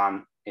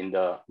OAK-1 in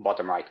the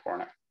bottom right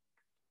corner.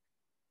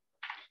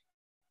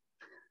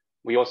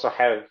 We also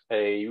have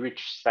a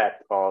rich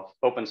set of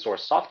open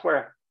source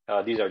software.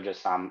 These are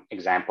just some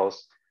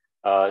examples.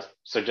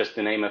 So just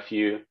to name a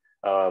few,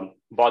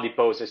 body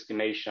pose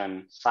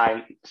estimation,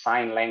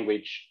 sign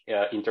language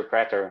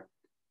interpreter,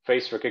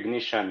 face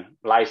recognition,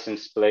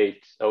 license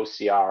plate,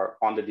 OCR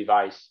on the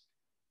device,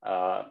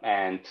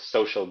 and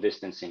social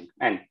distancing,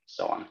 and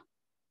so on.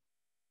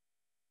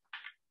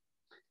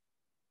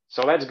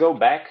 So let's go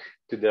back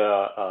to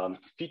the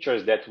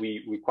features that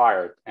we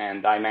required.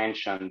 And I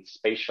mentioned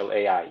spatial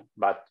AI,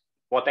 but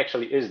what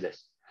actually is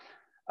this?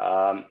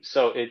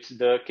 So it's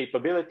the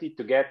capability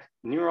to get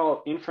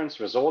neural inference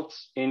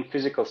results in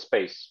physical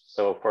space.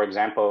 So for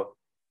example,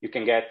 you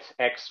can get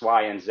X,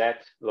 Y, and Z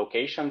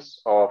locations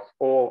of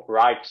all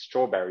ripe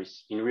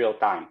strawberries in real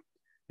time.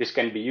 This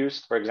can be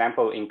used, for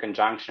example, in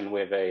conjunction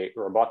with a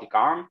robotic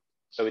arm,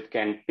 so it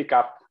can pick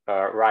up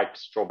ripe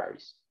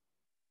strawberries.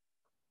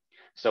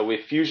 So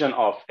with fusion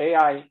of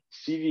AI,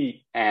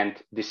 CV,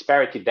 and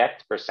disparity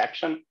depth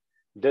perception,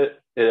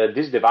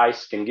 this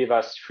device can give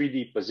us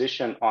 3D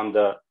position on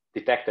the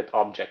detected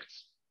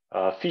objects,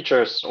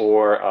 features,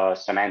 or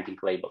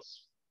semantic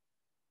labels.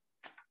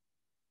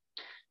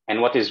 And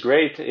what is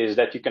great is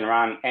that you can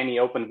run any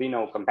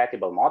OpenVINO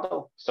compatible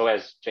model. So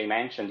as Jay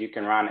mentioned, you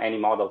can run any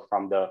model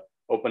from the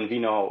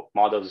OpenVINO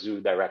model zoo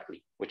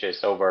directly, which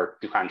is over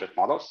 200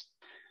 models.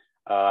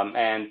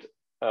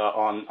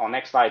 On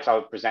next slides,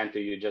 I'll present to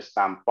you just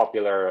some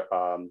popular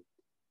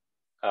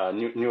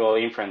neural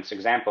inference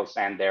examples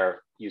and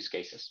their use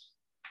cases.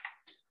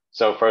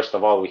 So first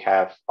of all, we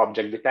have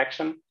object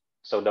detection.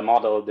 So the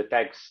model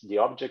detects the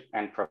object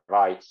and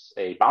provides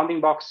a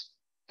bounding box.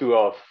 Two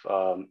of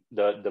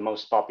the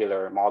most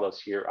popular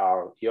models here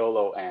are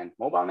YOLO and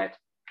MobileNet.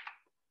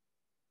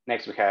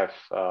 Next, we have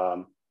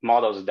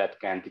models that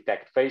can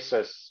detect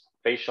faces,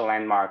 facial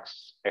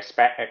landmarks,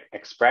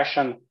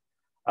 expression,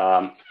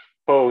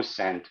 pose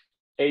and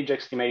age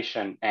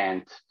estimation,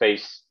 and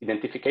face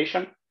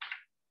identification.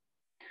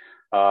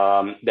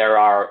 There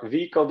are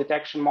vehicle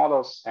detection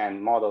models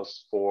and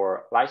models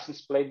for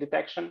license plate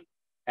detection.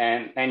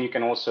 And you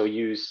can also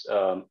use,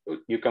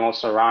 you can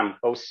also run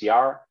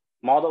OCR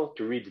model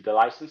to read the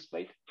license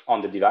plate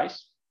on the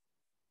device.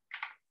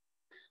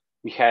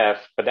 We have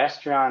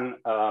pedestrian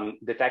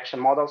detection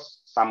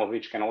models, some of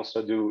which can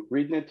also do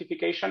read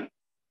notification.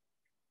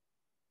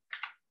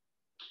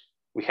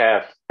 We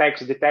have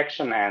text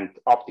detection and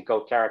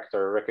optical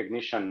character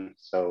recognition,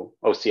 so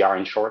OCR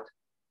in short.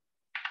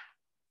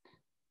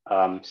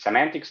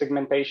 Semantic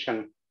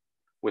segmentation.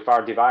 With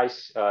our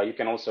device, you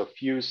can also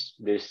fuse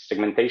this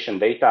segmentation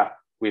data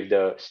with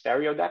the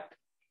stereo depth.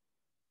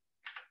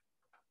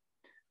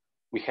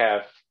 We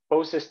have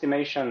pose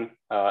estimation,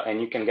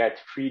 and you can get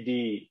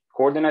 3D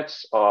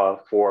coordinates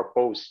for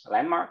pose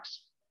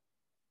landmarks.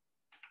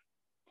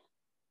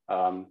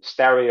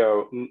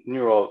 Stereo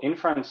neural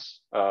inference,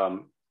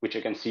 which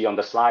you can see on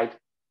the slide.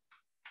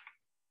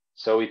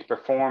 So it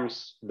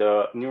performs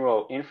the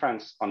neural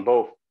inference on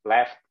both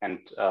left and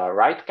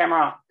right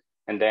camera,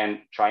 and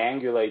then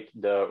triangulate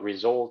the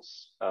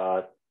results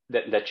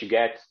that you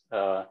get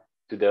to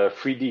the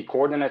 3D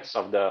coordinates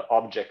of the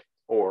object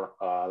or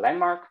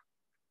landmark.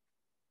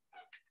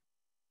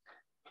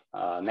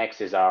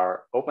 Next is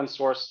our open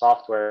source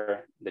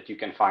software that you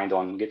can find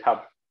on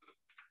GitHub.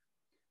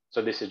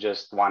 So this is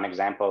just one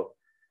example.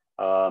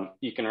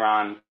 You can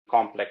run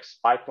complex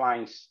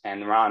pipelines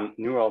and run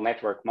neural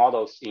network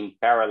models in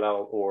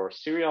parallel or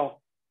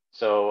serial.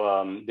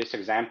 So this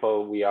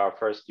example, we are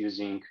first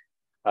using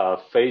a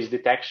face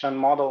detection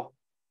model,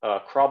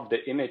 crop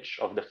the image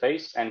of the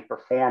face and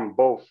perform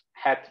both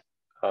head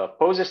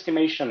pose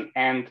estimation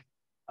and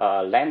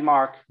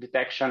landmark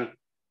detection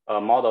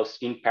models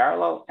in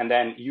parallel, and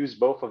then use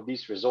both of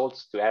these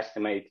results to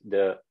estimate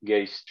the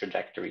gaze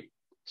trajectory.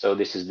 So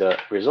this is the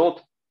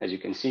result, as you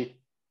can see,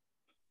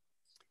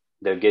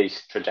 the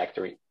gaze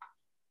trajectory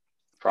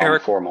from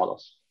Eric, 4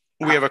 models.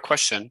 We have a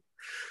question.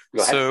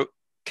 Go ahead. So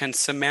can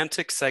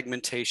semantic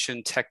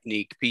segmentation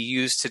technique be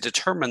used to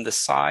determine the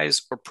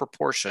size or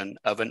proportion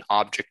of an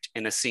object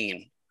in a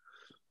scene?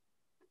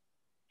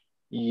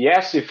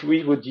 Yes, if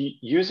we would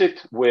use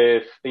it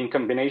in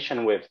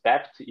combination with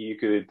depth, you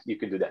could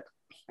do that.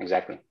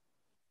 Exactly.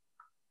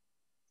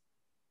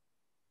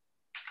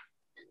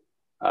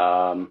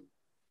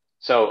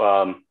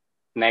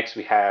 Next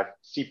we have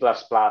C++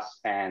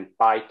 and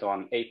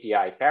Python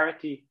API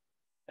parity,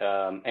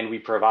 and we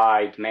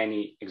provide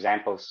many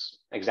example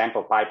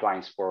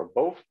pipelines for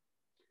both.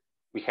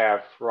 We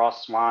have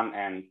ROS1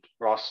 and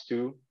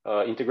ROS2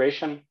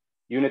 integration,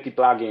 Unity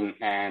plugin,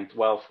 and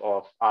wealth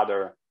of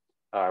other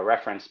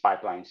reference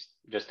pipelines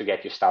just to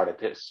get you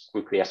started as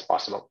quickly as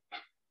possible.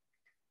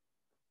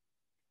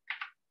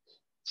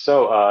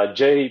 So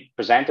Jay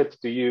presented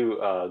to you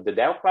the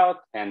DevCloud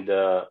and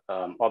the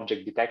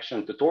object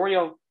detection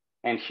tutorial.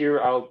 And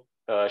here I'll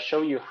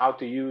show you how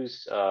to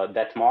use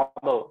that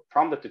model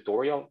from the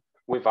tutorial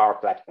with our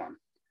platform.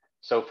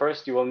 So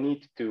first you will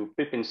need to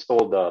pip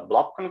install the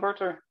blob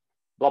converter.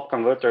 Blob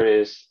converter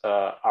is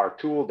our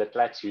tool that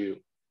lets you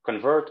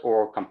convert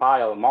or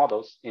compile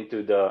models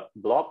into the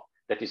blob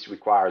that is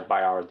required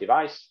by our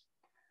device.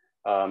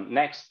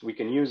 Next, we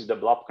can use the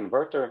blob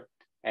converter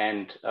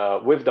and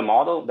with the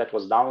model that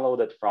was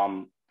downloaded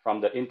from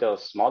the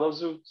Intel's model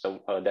zoo,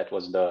 so that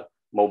was the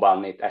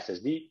MobileNet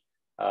SSD,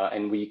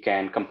 and we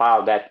can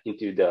compile that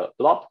into the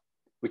blob.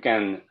 We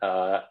can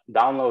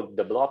download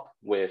the blob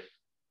with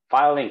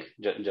file link,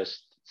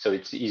 just so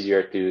it's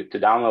easier to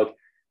download,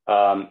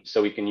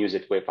 so we can use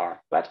it with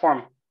our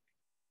platform.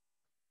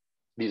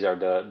 These are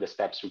the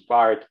steps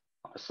required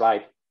on the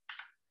slide.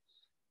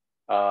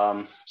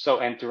 And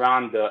to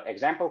run the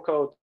example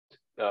code,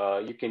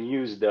 you can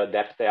use the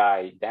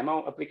DepthAI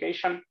demo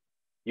application.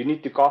 You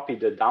need to copy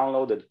the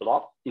downloaded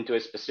blob into a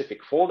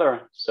specific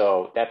folder.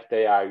 So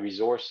DepthAI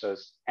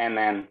resources and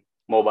then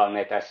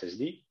MobileNet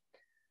SSD.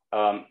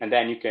 And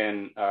then you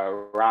can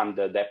run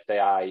the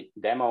DepthAI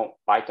demo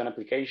Python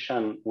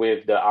application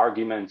with the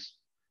arguments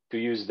to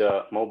use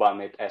the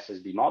MobileNet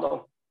SSD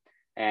model.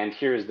 And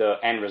here's the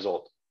end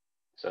result.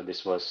 So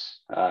this was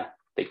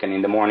taken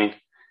in the morning.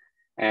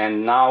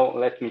 And now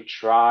let me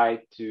try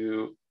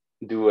to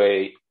do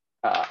a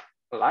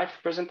live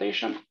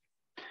presentation.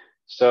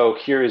 So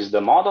here is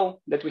the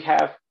model that we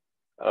have.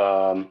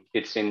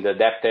 It's in the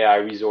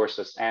DepthAI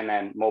resources and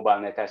then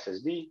MobileNet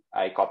SSD.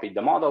 I copied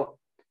the model.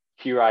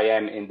 Here I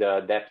am in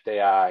the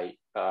DepthAI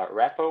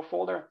repo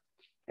folder.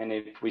 And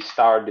if we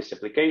start this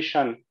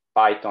application,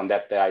 Python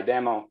DepthAI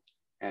demo,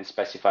 and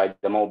specify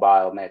the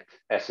MobileNet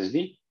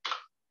SSD,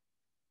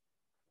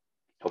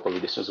 hopefully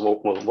this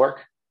will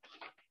work.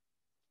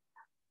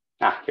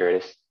 Here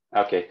it is.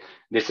 Okay,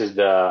 this is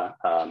the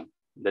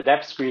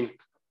depth screen,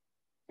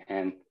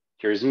 and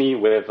here's me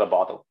with a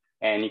bottle.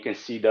 And you can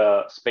see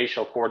the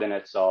spatial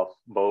coordinates of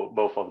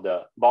both of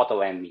the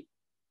bottle and me.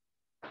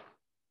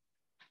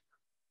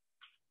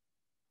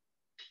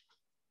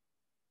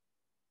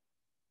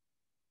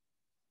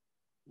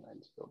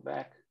 Let's go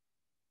back.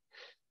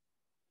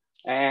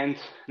 And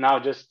now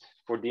just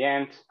for the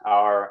end,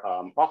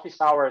 our office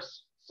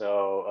hours.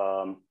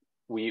 So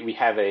we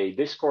have a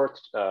Discord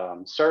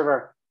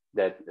server.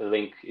 That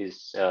link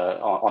is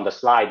on the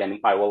slide, and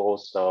I will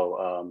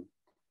also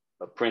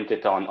print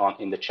it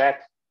in the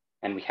chat.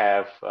 And we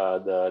have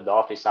the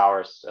office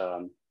hours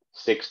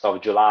 6th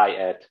of July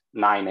at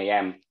 9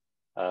 a.m.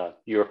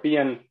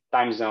 European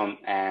time zone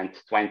and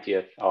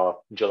 20th of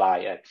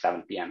July at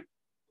 7 p.m.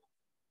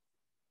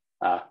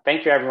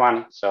 Thank you,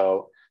 everyone.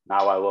 So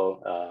now I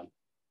will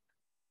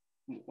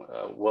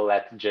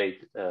let Jay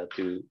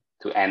to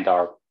end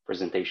our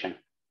presentation.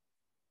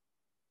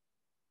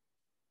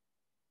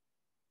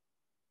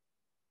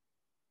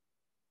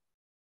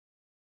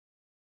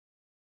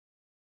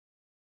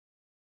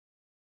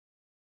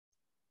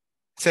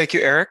 Thank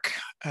you, Eric.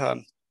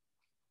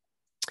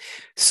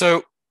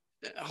 So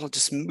I'll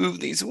just move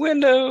these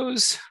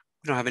windows.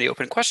 We don't have any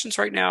open questions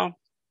right now.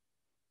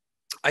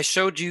 I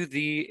showed you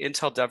the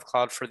Intel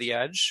DevCloud for the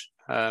Edge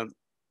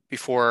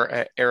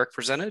before Eric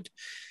presented.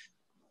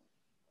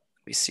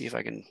 Let me see if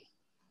I can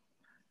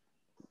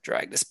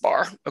drag this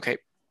bar. Okay.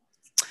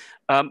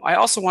 I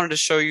also wanted to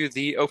show you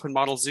the Open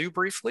Model Zoo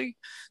briefly.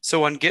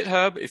 So on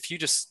GitHub, if you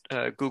just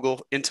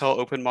Google Intel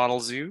Open Model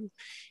Zoo,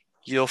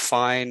 you'll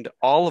find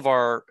all of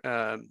our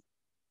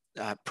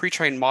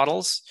pre-trained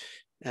models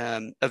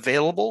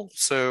available.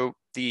 So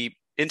the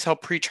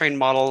Intel pre-trained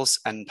models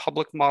and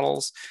public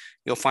models,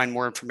 you'll find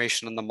more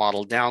information on the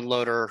model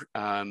downloader.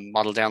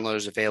 Model downloader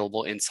is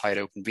available inside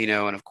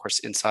OpenVINO and of course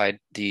inside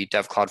the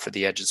DevCloud for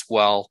the Edge as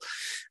well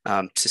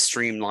to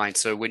streamline.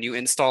 So when you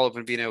install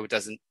OpenVINO,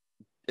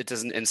 it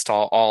doesn't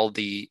install all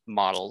the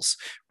models,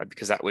 right?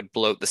 Because that would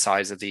bloat the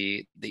size of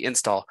the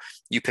install.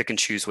 You pick and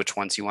choose which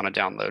ones you want to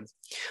download.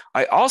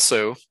 I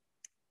also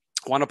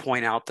want to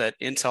point out that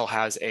Intel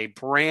has a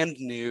brand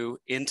new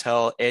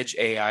Intel Edge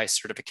AI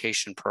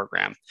certification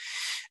program.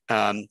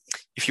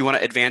 If you want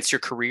to advance your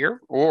career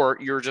or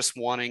you're just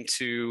wanting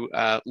to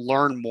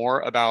learn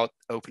more about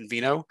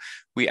OpenVINO,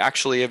 we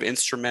actually have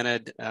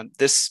instrumented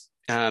this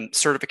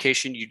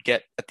certification. You'd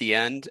get at the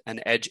end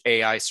an Edge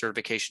AI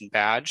certification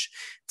badge.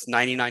 It's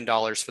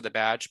 $99 for the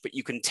badge, but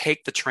you can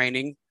take the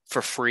training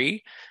for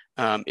free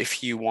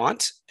if you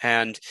want.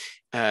 And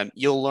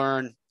you'll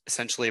learn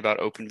essentially about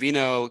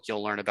OpenVINO,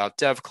 you'll learn about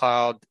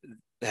DevCloud,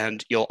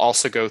 and you'll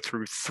also go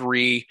through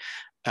 3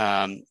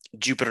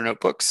 Jupyter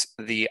Notebooks,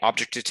 the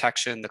object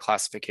detection, the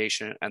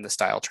classification, and the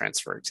style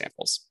transfer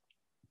examples.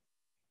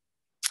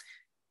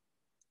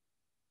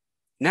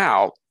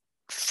 Now,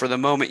 for the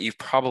moment you've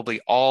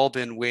probably all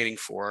been waiting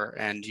for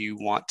and you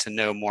want to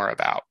know more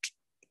about.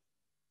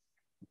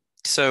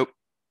 So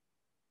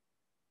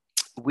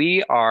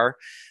we are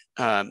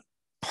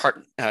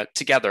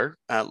together,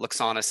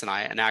 Luxonis and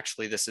I, and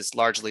actually this is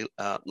largely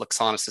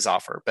Luxonis's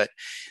offer, but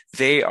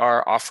they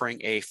are offering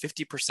a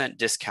 50%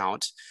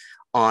 discount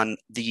on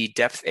the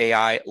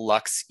DepthAI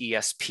Lux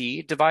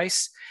ESP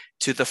device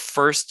to the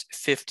first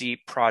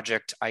 50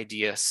 project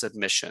idea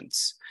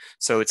submissions.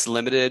 So it's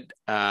limited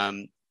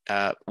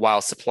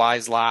while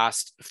supplies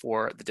last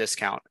for the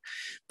discount.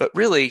 But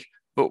really,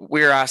 what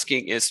we're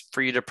asking is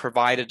for you to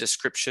provide a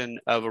description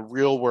of a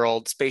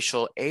real-world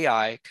spatial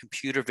AI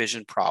computer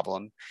vision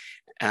problem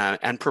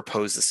and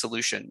propose the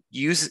solution.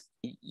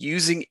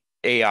 Using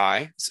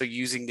AI, so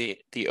using the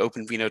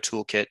OpenVINO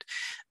toolkit,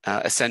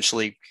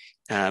 essentially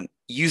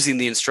using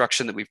the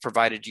instruction that we've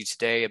provided you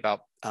today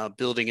about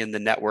building in the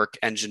network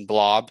engine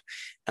blob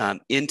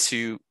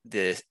into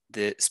the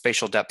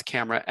spatial depth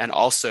camera, and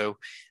also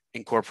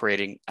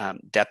incorporating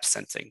depth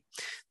sensing.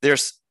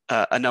 There's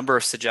a number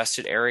of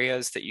suggested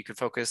areas that you could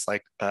focus,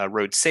 like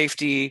road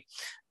safety,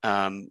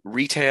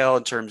 retail,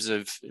 in terms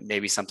of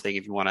maybe something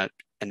if you want to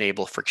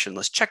enable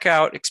frictionless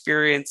checkout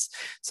experience,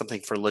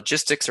 something for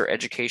logistics or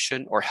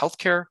education or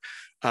healthcare,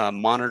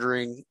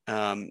 monitoring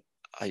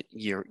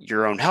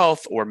your own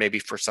health, or maybe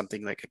for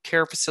something like a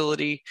care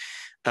facility,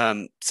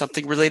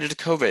 something related to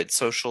COVID,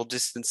 social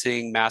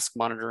distancing, mask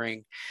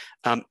monitoring,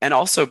 and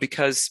also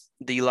because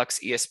the Lux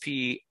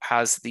ESP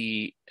has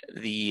the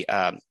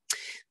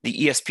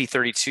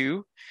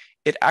ESP32,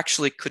 it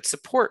actually could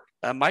support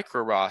a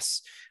micro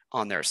ROS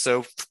on there.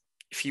 So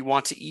if you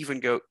want to even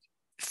go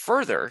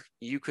further,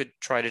 you could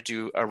try to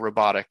do a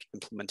robotic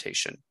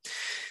implementation.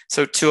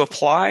 So to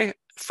apply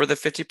for the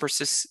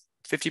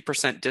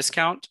 50%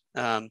 discount,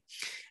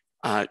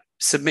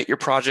 submit your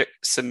project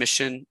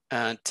submission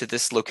to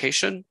this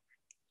location.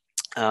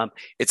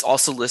 It's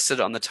also listed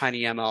on the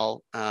tinyML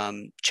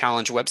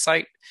challenge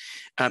website.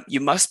 You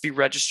must be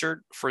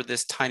registered for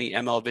this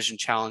tinyML Vision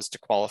Challenge to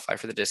qualify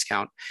for the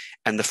discount,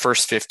 and the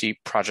first 50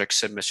 project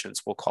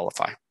submissions will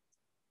qualify.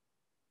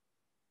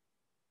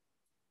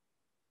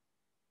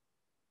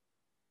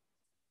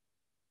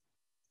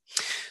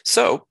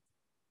 So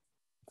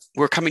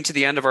we're coming to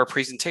the end of our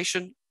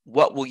presentation.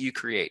 What will you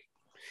create?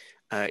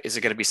 Is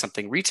it going to be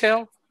something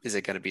retail? Is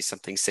it going to be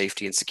something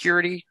safety and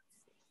security?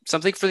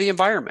 Something for the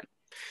environment?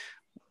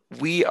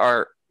 We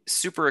are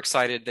super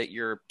excited that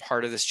you're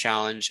part of this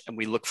challenge, and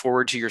we look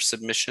forward to your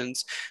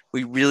submissions.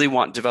 We really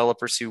want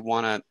developers who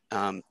want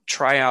to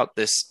try out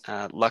this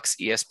Lux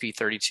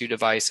ESP32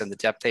 device and the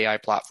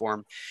DepthAI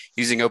platform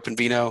using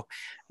OpenVINO.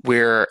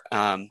 We're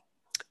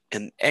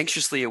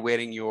anxiously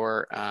awaiting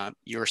your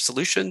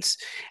solutions.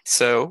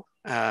 So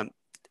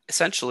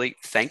essentially,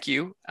 thank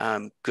you.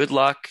 Good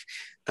luck.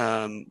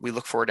 We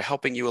look forward to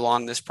helping you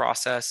along this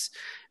process.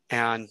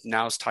 And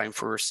now it's time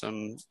for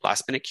some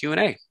last-minute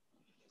Q&A.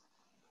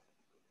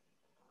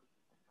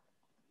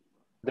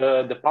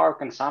 The power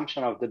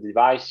consumption of the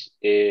device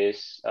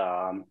is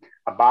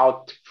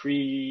about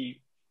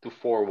 3 to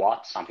 4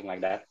 watts, something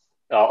like that,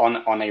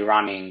 on a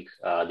running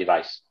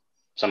device.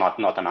 So not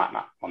on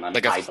an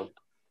like idle.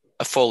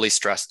 A fully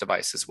stressed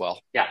device as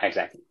well. Yeah,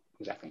 exactly.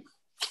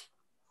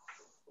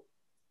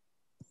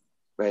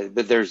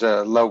 But there's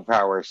a low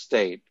power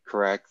state,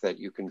 correct, that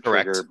you can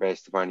trigger Correct.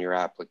 based upon your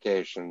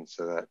application,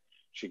 so that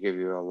should give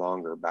you a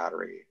longer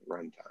battery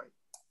runtime.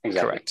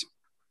 Exactly. Correct.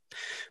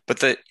 But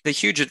the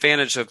huge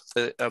advantage of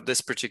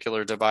this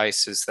particular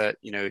device is that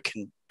it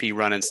can be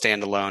run in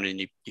standalone,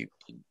 and you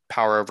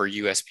power over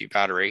USB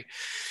battery.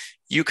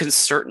 You can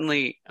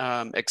certainly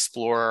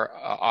explore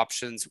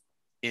options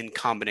in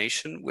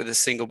combination with a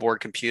single board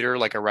computer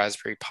like a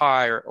Raspberry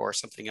Pi or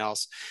something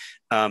else.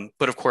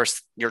 But of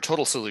course, your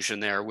total solution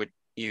there would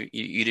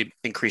you'd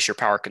increase your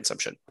power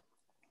consumption.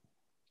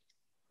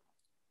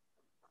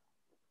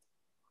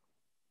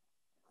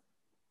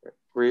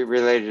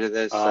 Related to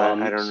this, I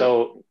don't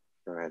know.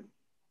 Go ahead.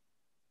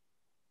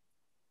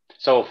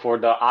 So for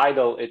the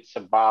idle, it's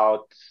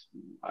about,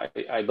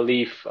 I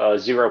believe,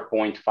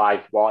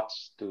 0.5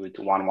 watts to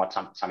 1 watt,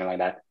 something like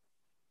that.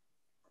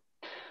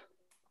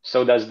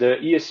 So does the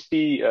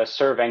ESP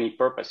serve any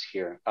purpose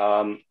here?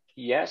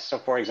 Yes. So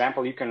for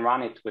example, you can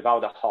run it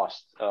without a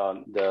host,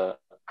 the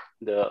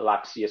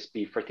Lux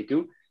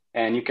ESP32,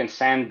 and you can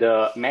send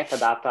the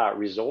metadata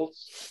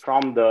results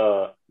from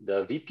the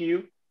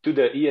VPU to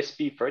the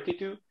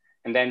ESP32,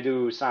 and then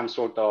do some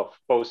sort of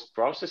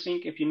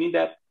post-processing if you need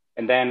that,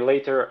 and then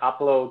later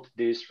upload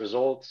these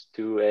results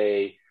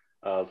to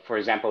for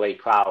example, a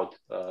cloud,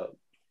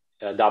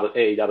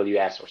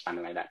 AWS or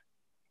something like that.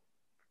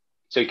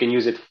 So you can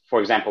use it, for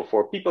example,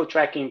 for people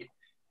tracking.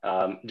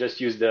 Just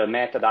use the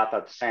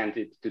metadata to send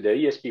it to the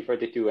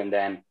ESP32 and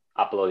then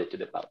upload it to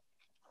the cloud.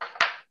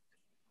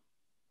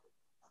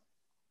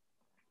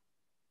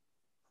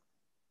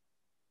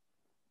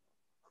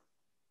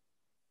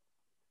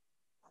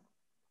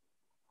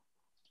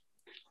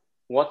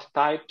 What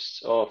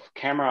types of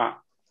camera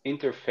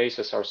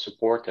interfaces are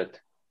supported?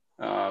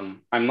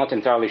 I'm not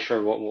entirely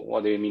sure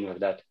what do you mean with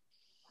that.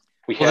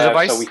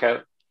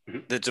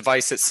 The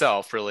device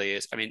itself really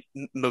is. I mean,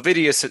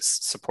 Movidius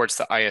supports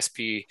the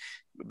ISP,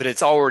 but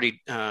it's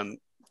already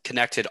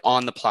connected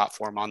on the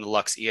platform, on the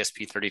Lux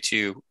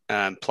ESP32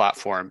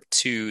 platform,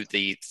 to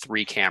the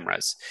 3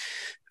 cameras.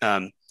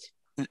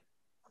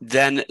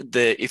 Then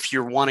if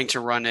you're wanting to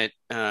run it,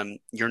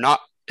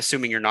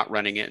 assuming you're not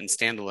running it in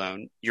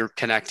standalone, you're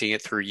connecting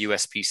it through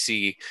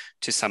USB-C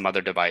to some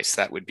other device.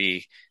 That would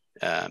be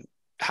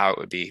how it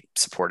would be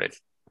supported.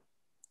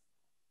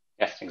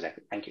 Yes,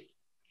 exactly. Thank you.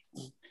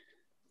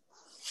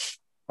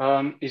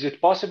 Is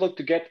it possible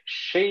to get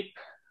shape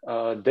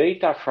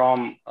data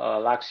from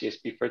Lux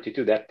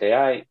ESP32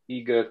 DepthAI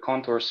eager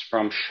contours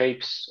from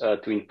shapes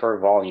to infer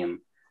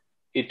volume?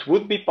 It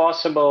would be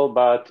possible,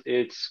 but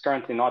it's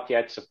currently not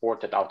yet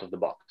supported out of the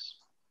box.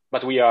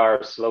 But we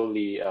are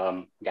slowly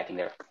getting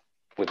there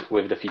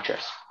with the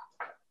features.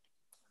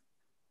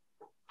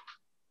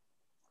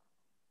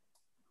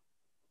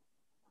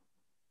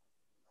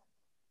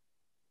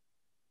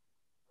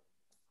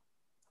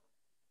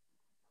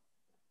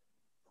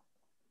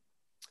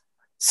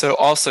 So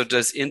also,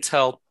 does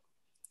Intel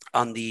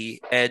on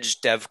the Edge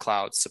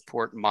DevCloud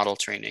support model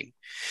training?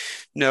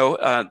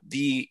 No,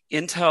 the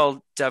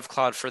Intel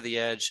DevCloud for the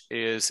Edge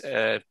is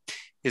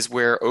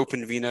where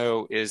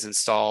OpenVINO is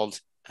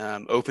installed.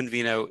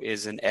 OpenVINO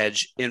is an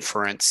Edge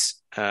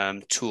inference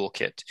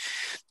toolkit.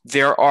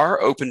 There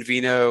are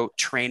OpenVINO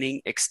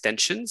training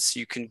extensions.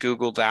 You can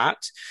Google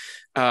that.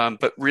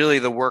 But really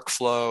the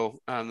workflow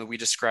that we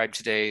described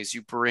today is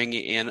you bring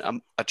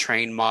in a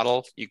trained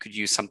model. You could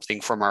use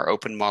something from our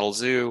Open Model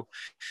Zoo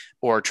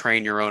or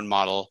train your own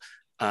model.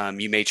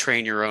 You may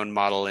train your own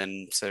model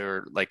in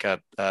like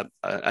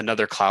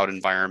another cloud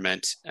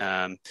environment,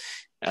 and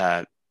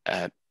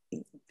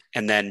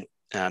then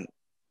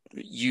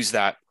use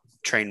that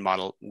trained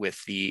model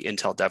with the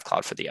Intel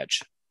DevCloud for the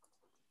Edge.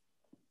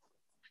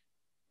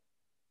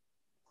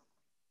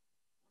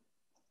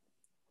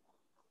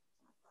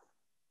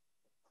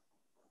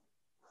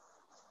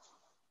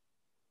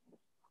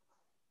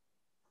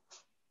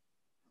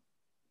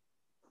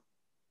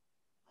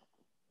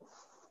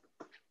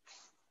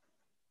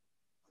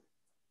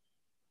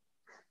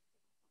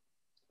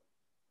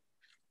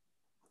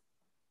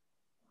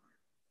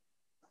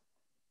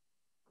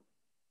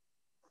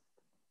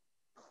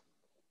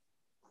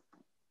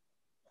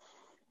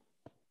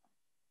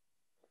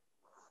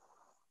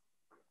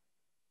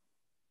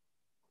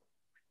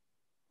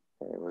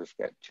 Okay, we've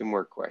got 2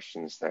 more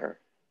questions there.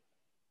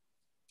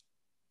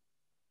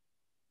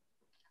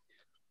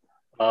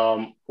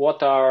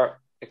 What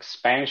are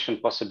expansion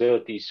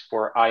possibilities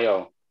for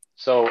I/O?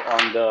 So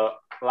on the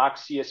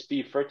Lux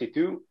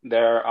ESP32,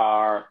 there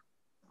are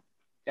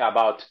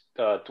about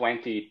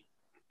 20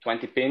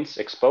 pins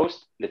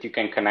exposed that you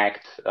can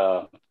connect.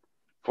 There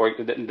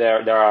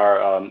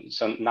are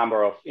some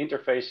number of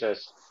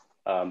interfaces,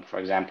 for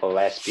example,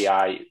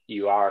 SPI,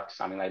 UART,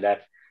 something like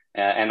that,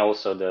 and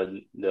also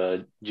the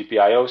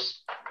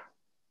GPIOs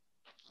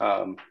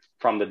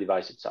from the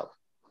device itself.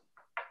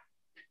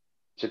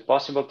 Is it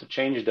possible to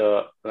change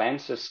the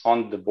lenses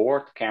on the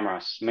board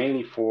cameras,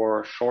 mainly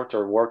for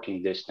shorter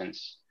working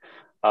distance?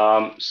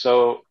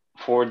 So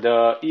for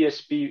the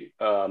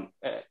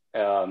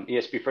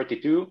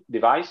ESP32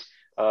 device,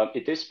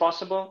 it is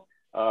possible,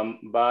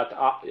 but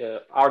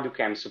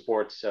ArduCam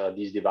supports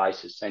these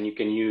devices, and you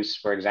can use,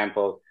 for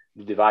example,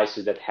 the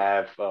devices that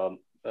have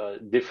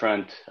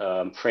different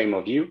frame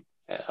of view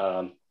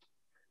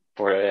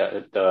for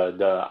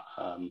the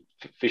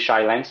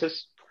fisheye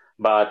lenses.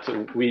 But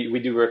we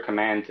do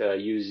recommend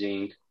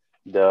using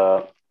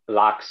the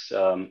Lux,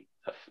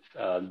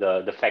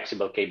 the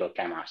flexible cable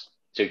cameras,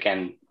 so you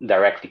can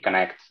directly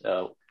connect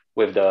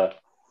with the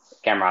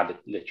camera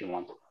that you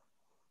want.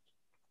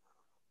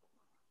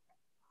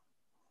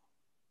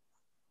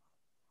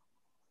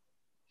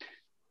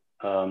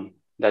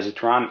 Does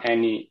it run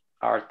any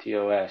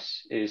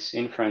RTOS? Is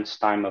inference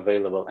time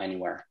available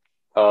anywhere?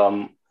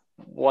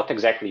 What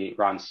exactly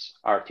runs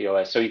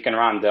RTOS? So you can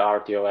run the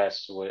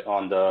RTOS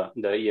on the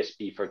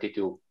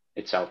ESP32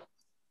 itself.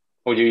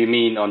 Or do you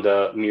mean on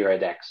the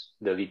Myriad X,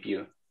 the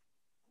VPU?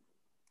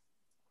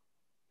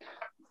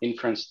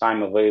 Inference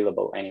time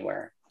available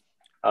anywhere.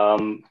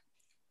 I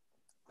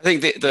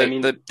think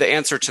the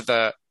answer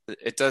to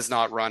it does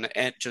not run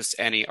just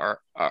any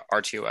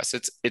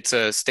RTOS. It's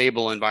a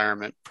stable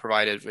environment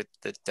provided with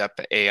the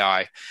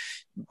DepthAI.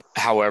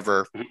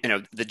 However,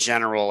 the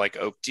general like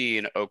OAK-D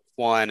and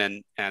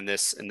OAK-1 and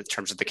this in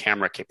terms of the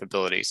camera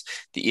capabilities,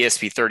 the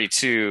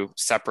ESP32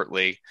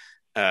 separately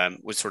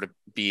would sort of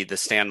be the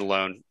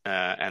standalone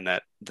and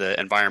that the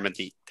environment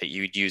that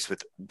you would use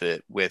with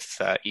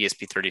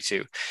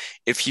ESP32.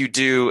 If you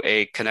do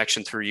a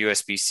connection through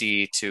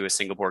USB-C to a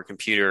single board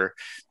computer,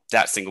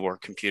 that single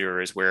board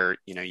computer is where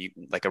you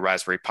like a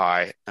Raspberry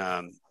Pi.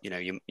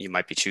 You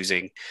might be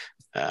choosing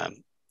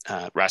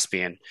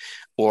Raspbian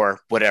or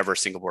whatever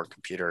single board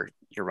computer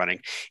you're running.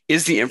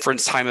 Is the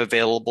inference time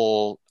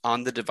available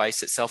on the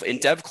device itself? In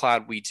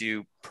DevCloud, we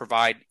do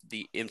provide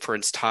the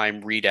inference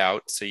time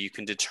readout, so you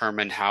can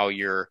determine how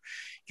your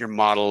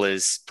model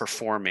is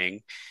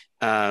performing.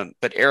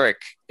 But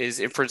Eric,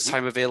 is inference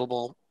time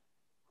available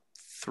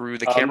through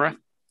the camera?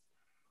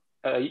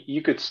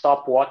 you could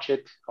stop watch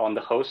it on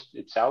the host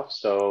itself.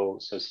 So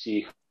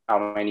see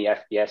how many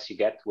FPS you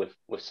get with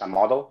some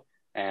model,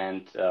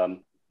 and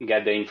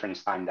get the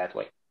inference time that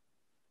way.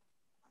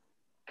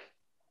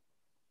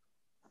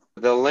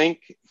 The link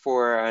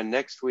for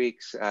next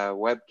week's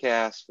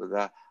webcast for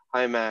the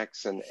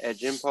HiMax and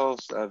Edge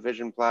Impulse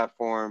vision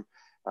platform,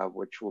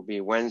 which will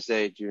be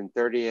Wednesday, June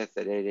 30th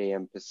at 8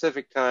 a.m.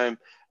 Pacific time,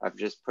 I've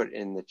just put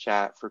in the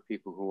chat for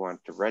people who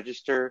want to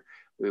register.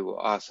 We will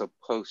also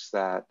post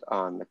that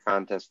on the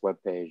contest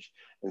webpage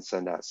and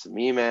send out some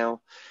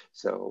email.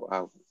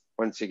 So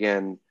once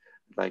again,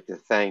 I'd like to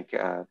thank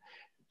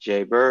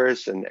Jay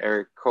Burris and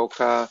Eric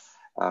Koka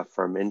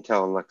from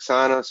Intel and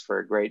Luxonis for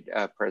a great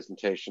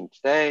presentation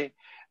today.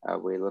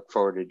 We look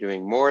forward to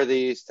doing more of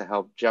these to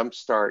help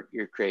jumpstart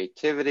your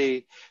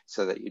creativity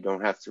so that you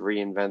don't have to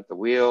reinvent the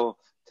wheel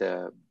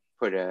to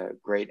put a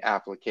great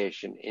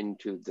application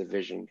into the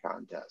vision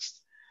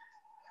contest.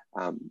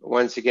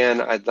 Once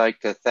again, I'd like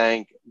to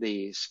thank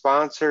the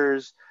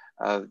sponsors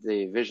of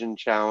the Vision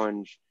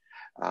Challenge,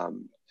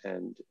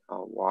 and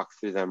I'll walk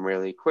through them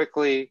really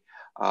quickly.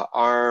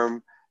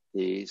 ARM,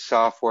 the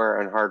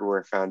Software and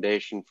Hardware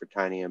Foundation for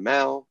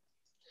tinyML,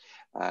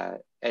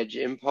 Edge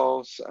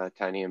Impulse,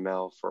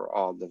 tinyML for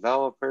all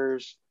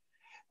developers,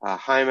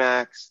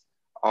 HiMax,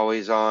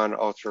 always on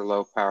ultra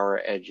low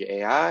power Edge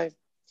AI,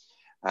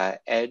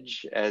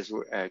 Edge,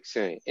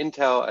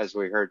 Intel, as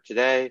we heard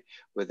today,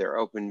 with their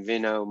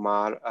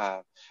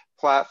OpenVINO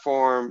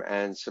platform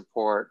and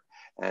support,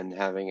 and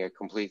having a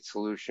complete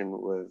solution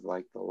with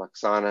like the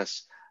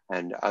Luxonis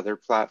and other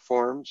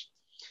platforms.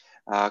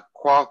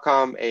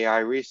 Qualcomm AI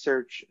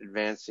Research,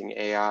 advancing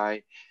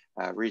AI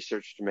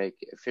research to make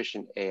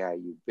efficient AI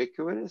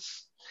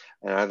ubiquitous.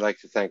 And I'd like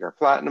to thank our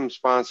platinum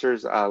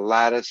sponsors,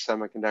 Lattice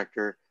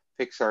Semiconductor,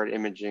 PixArt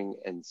Imaging,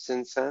 and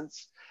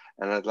SynSense.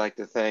 And I'd like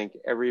to thank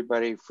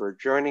everybody for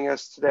joining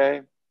us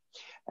today.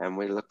 And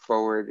we look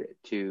forward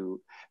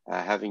to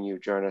having you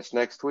join us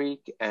next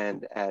week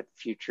and at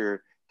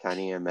future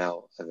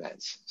tinyML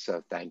events.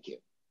 So thank you.